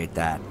 appreciate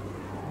that.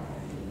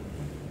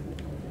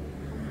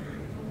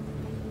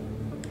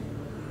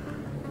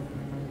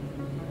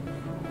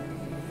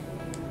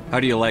 How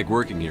do you like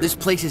working here? This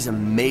place is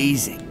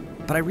amazing,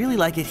 but I really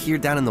like it here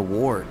down in the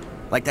ward.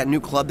 Like that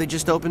new club they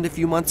just opened a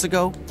few months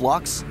ago,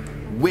 Flux.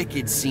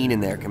 Wicked scene in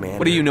there, Commander.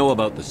 What do you know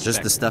about the spec?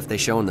 Just the stuff they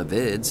show in the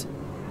vids.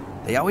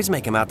 They always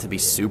make them out to be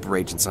super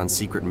agents on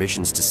secret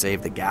missions to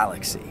save the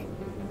galaxy.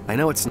 I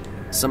know it's...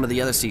 Some of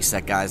the other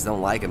CSEC guys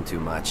don't like them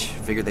too much.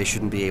 Figure they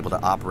shouldn't be able to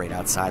operate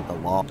outside the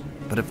law.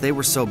 But if they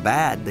were so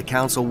bad, the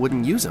Council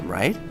wouldn't use them,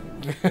 right?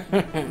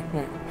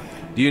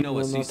 Do you know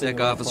a CSEC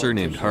officer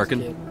named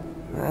Harkin?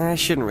 I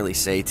shouldn't really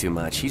say too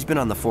much. He's been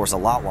on the force a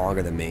lot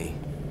longer than me.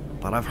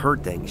 But I've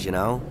heard things, you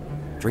know?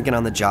 Drinking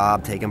on the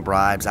job, taking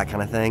bribes, that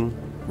kind of thing.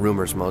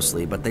 rumors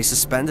mostly, but they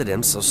suspended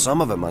him, so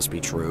some of it must be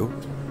true.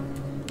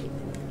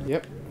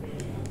 Yep.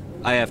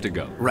 I have to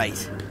go.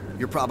 Right.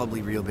 You're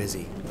probably real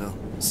busy. Well,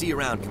 see you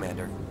around,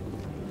 Commander.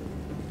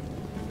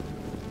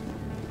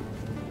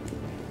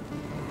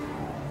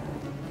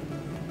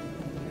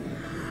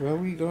 Where are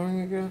we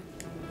going again?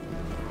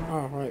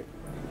 Oh, right.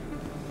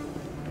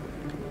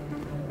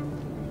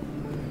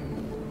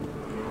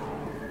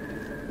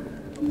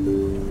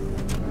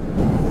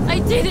 I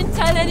didn't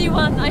tell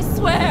anyone, I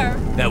swear!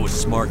 That was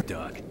smart,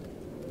 Doc.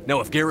 Now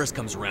if Garrus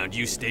comes around,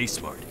 you stay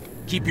smart.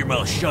 Keep your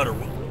mouth shut or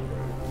we'll...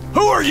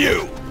 Who are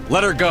you?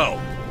 Let her go!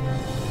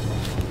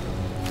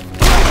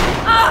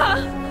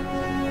 Ah!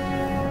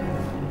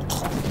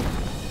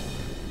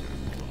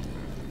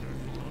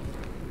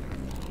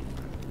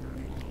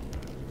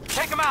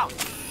 Take him out!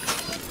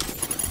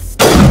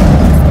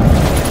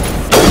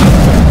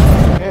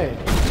 Okay.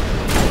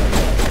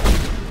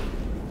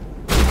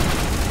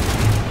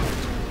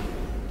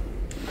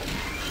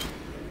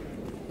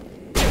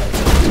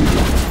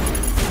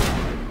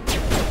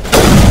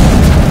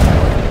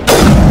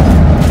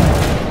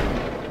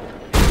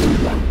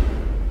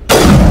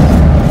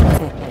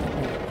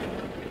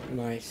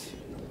 Nice.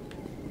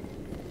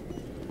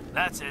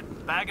 That's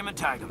it. Bag him and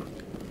tag him.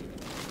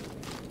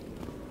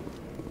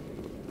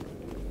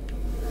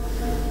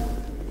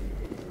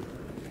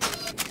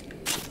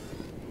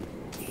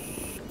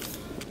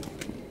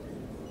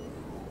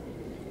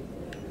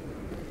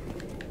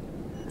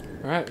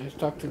 Alright, let's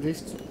talk to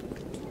this.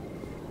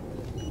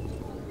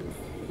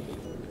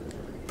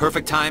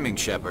 Perfect timing,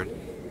 Shepard.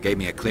 Gave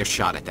me a clear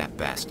shot at that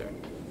bastard.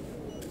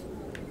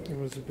 It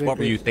was a big What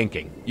were you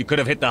thinking? You could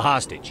have hit the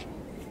hostage.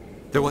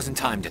 There wasn't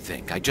time to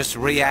think. I just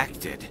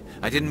reacted.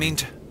 I didn't mean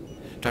to...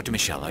 Dr.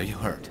 Michelle, are you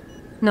hurt?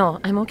 No,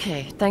 I'm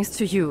okay. Thanks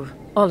to you.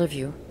 All of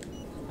you.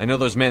 I know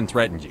those men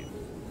threatened you,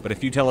 but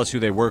if you tell us who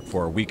they work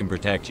for, we can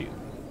protect you.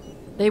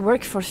 They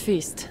work for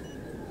Feast.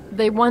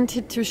 They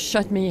wanted to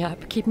shut me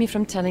up, keep me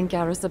from telling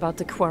Garrus about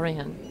the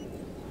Quarian.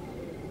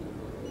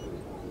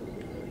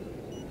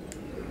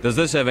 Does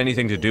this have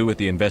anything to do with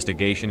the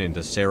investigation into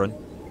Saren?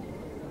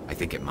 I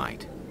think it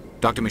might.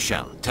 Dr.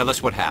 Michelle, tell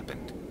us what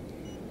happened.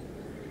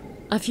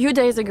 A few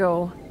days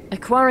ago, a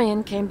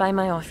Quarian came by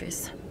my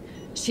office.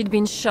 She'd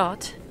been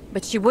shot,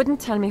 but she wouldn't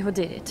tell me who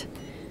did it.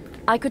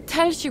 I could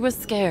tell she was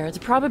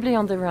scared, probably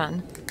on the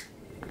run.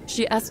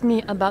 She asked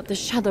me about the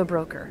Shadow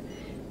Broker.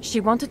 She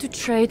wanted to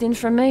trade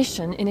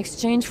information in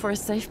exchange for a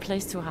safe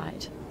place to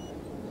hide.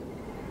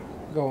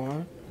 Go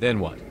on. Then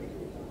what?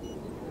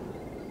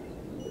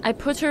 I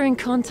put her in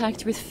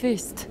contact with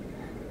Fist.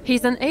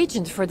 He's an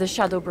agent for the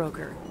Shadow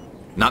Broker.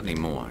 Not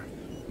anymore.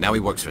 Now he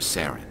works for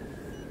Saren.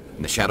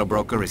 And the Shadow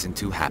Broker isn't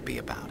too happy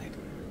about it.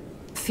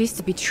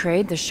 Fist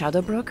betrayed the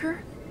Shadow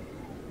Broker?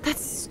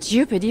 That's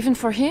stupid even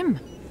for him.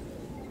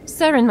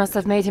 Saren must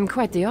have made him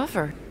quite the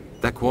offer.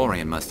 That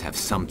Quarian must have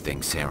something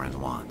Saren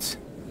wants.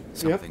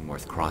 Something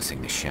worth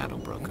crossing the Shadow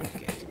Broker to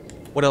get.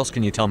 What else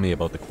can you tell me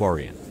about the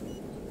Quarian?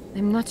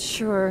 I'm not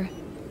sure.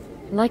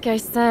 Like I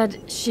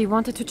said, she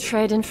wanted to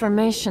trade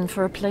information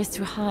for a place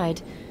to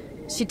hide.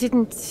 She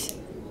didn't...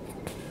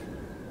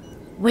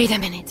 Wait a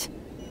minute.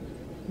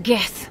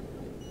 Geth.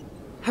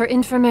 Her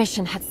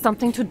information had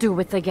something to do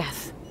with the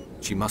Geth.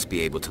 She must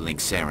be able to link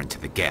Saren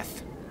to the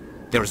Geth.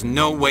 There is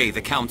no way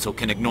the Council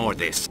can ignore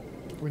this.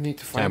 We need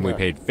to find Time we her.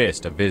 paid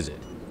Fist a visit.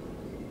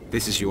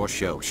 This is your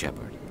show,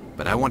 Shepard.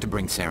 But I want to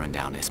bring Saren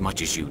down as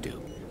much as you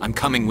do. I'm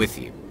coming with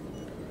you.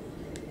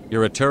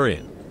 You're a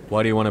Turian.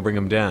 Why do you want to bring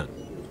him down?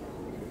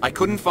 I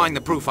couldn't find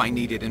the proof I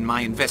needed in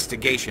my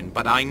investigation,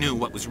 but I knew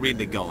what was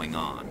really going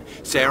on.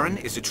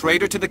 Saren is a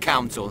traitor to the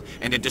Council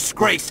and a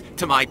disgrace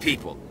to my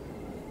people.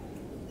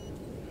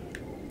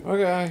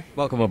 Okay.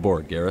 Welcome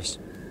aboard, Garrus.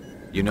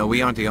 You know,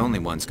 we aren't the only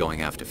ones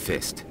going after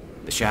Fist.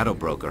 The Shadow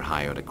Broker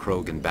hired a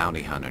Krogan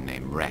bounty hunter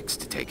named Rex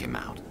to take him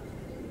out.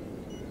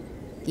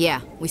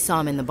 Yeah, we saw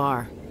him in the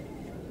bar.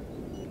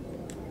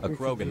 A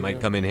Krogan might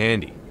come in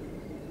handy.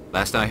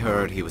 Last I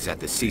heard, he was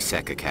at the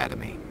CSEC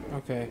Academy.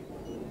 Okay.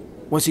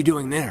 What's he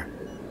doing there?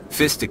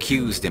 Fist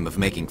accused him of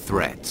making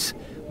threats.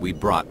 We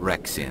brought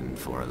Rex in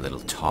for a little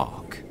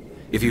talk.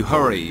 If you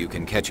hurry, you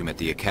can catch him at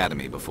the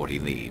Academy before he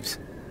leaves.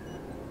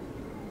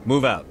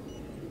 Move out.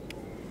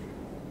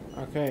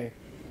 Okay.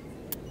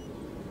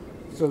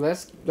 So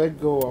let's let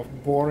go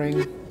of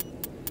boring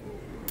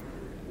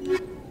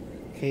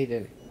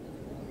Hayden.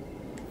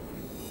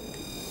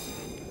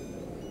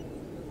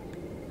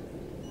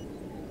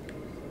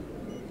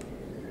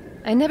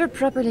 I never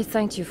properly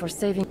thanked you for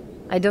saving...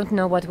 I don't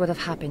know what would have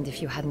happened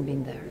if you hadn't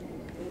been there.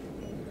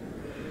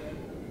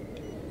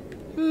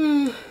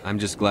 I'm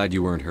just glad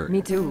you weren't hurt.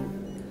 Me too.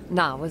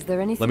 Now, was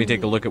there anything... Let me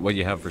take a look at what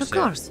you have for Of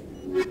sale. course.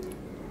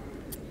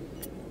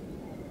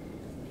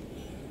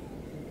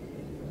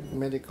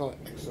 Medical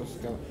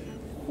exoskeleton.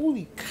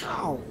 Holy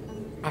cow!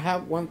 I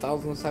have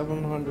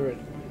 1,700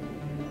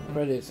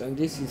 credits, and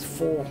this is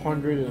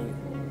 400 and...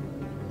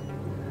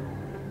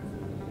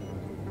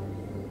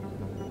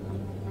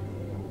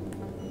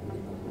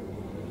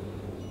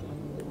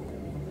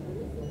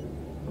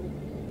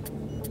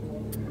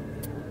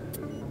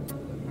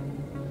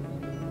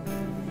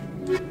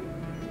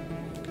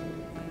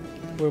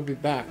 We'll be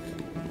back.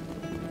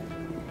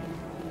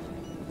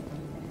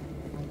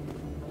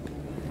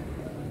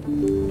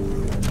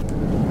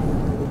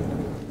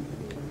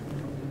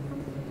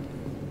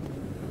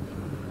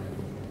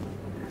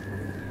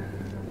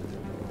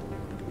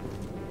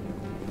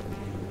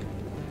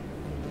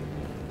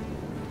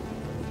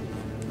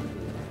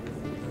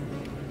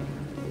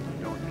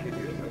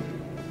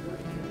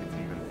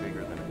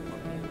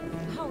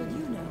 How would you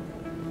know?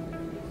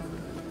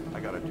 I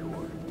got a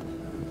tour.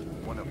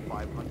 One of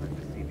 500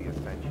 to see the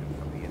Ascension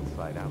from the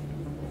inside out.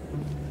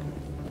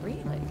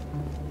 Really?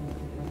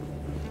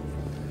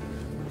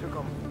 Took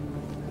them.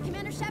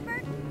 Commander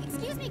Shepard?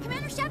 Excuse me,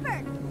 Commander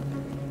Shepard!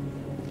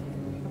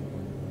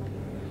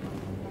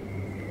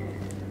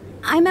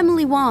 I'm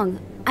Emily Wong.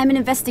 I'm an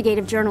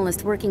investigative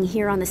journalist working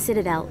here on the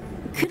Citadel.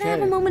 Could I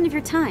have a moment of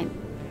your time?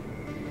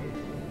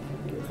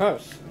 Of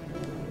course.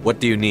 What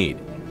do you need?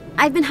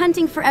 I've been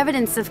hunting for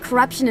evidence of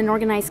corruption and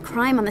organized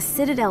crime on the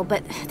Citadel,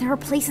 but there are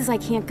places I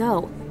can't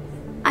go.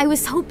 I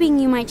was hoping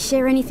you might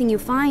share anything you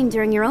find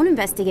during your own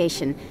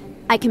investigation.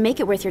 I can make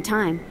it worth your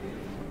time.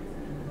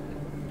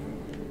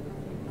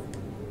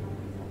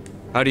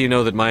 How do you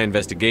know that my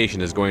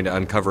investigation is going to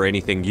uncover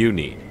anything you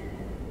need?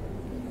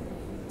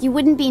 You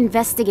wouldn't be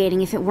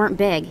investigating if it weren't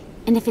big.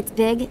 And if it's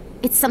big,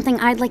 it's something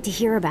I'd like to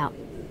hear about.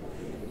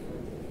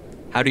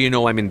 How do you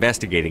know I'm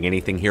investigating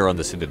anything here on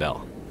the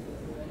Citadel?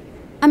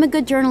 I'm a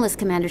good journalist,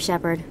 Commander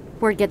Shepard.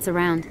 Word gets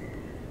around.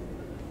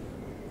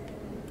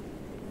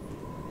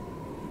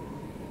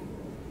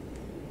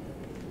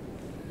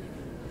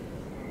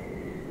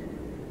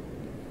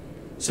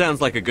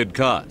 Sounds like a good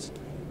cause.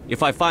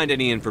 If I find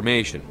any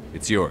information,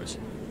 it's yours.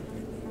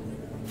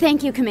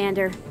 Thank you,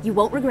 Commander. You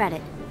won't regret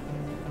it.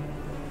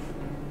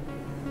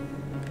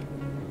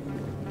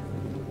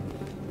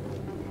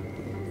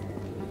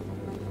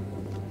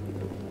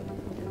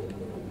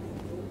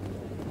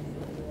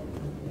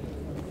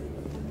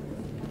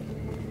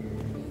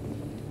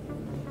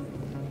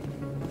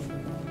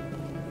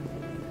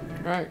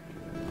 Right.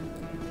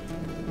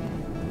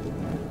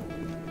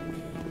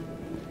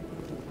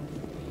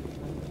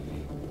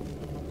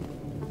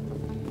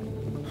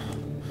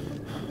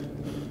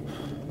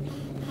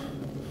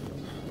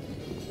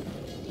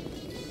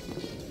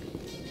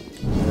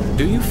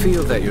 Do you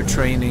feel that your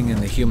training in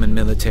the human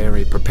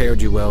military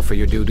prepared you well for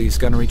your duties,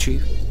 Gunnery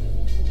Chief?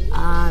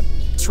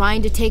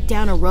 Trying to take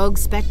down a rogue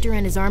spectre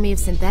and his army of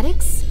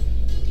synthetics?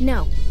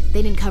 No,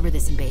 they didn't cover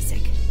this in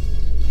basic.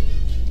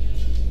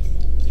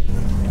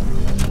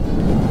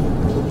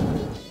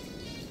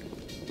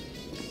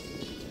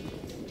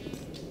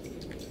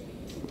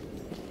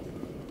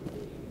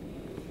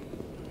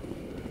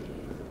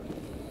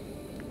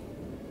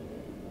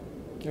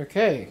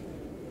 Okay.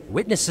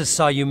 Witnesses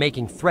saw you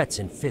making threats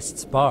in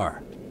Fist's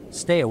bar.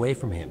 Stay away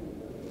from him.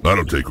 I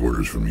don't take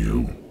orders from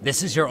you.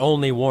 This is your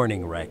only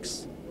warning,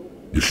 Rex.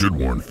 You should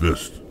warn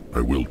Fist.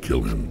 I will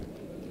kill him.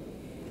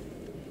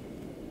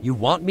 You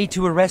want me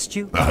to arrest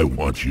you? I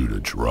want you to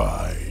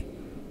try.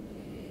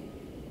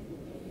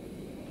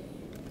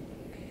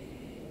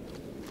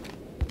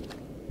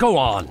 Go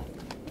on.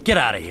 Get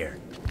out of here.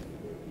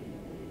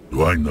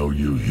 Do I know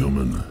you,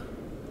 human?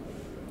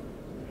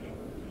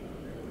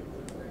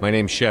 My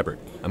name's Shepard.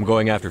 I'm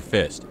going after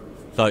Fist.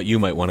 Thought you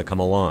might want to come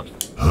along.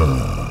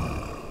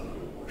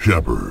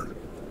 Shepard.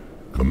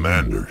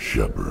 Commander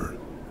Shepard.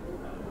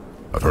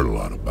 I've heard a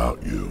lot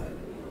about you.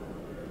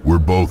 We're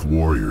both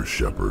warriors,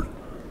 Shepard.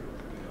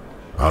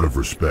 Out of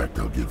respect,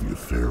 I'll give you a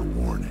fair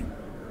warning.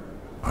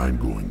 I'm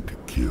going to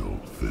kill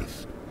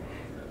Fist.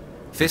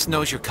 Fist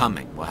knows you're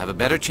coming. We'll have a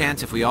better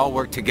chance if we all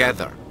work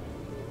together.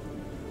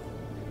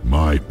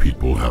 My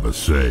people have a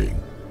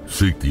saying.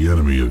 Seek the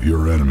enemy of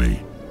your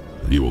enemy,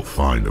 and you will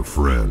find a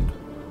friend.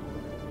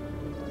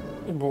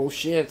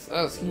 Bullshit.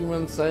 That's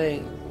human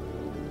saying.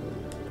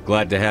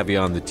 Glad to have you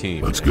on the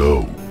team. Let's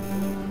go.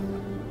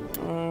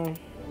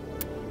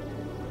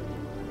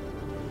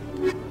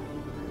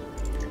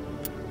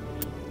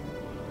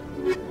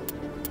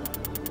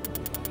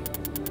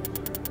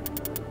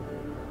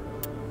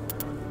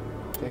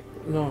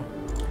 No.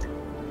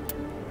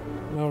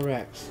 No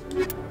Rex.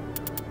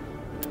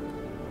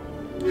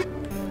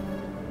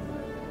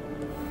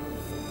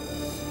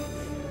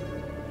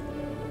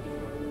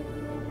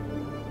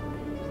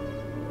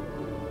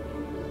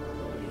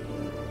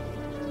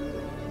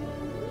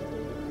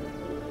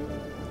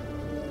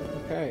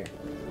 Okay.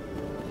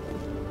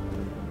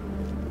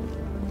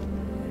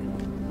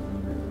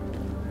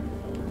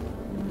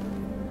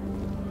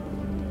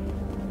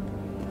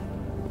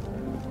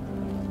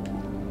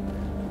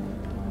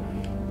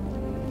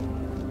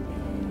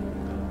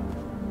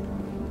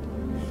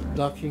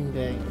 Docking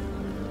day.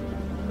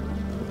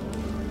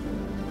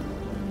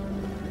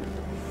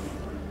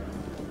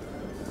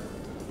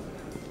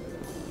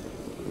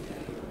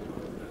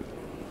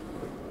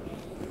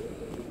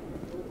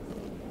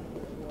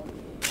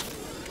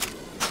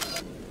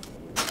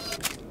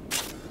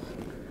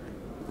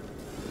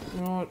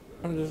 You know what?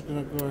 I'm just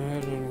gonna go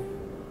ahead and...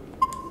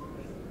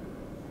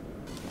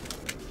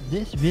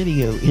 This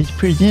video is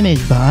presented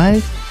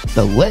by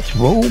the Let's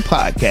Roll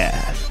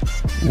Podcast.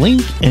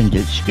 link in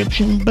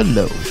description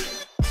below.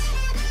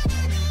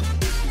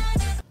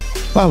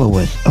 Follow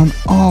us on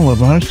all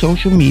of our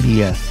social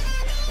media.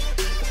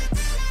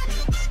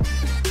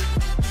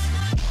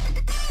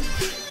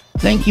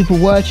 Thank you for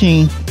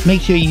watching.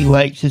 Make sure you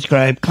like,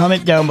 subscribe,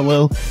 comment down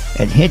below,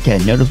 and hit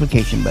that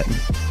notification button.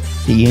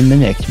 See you in the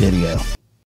next video.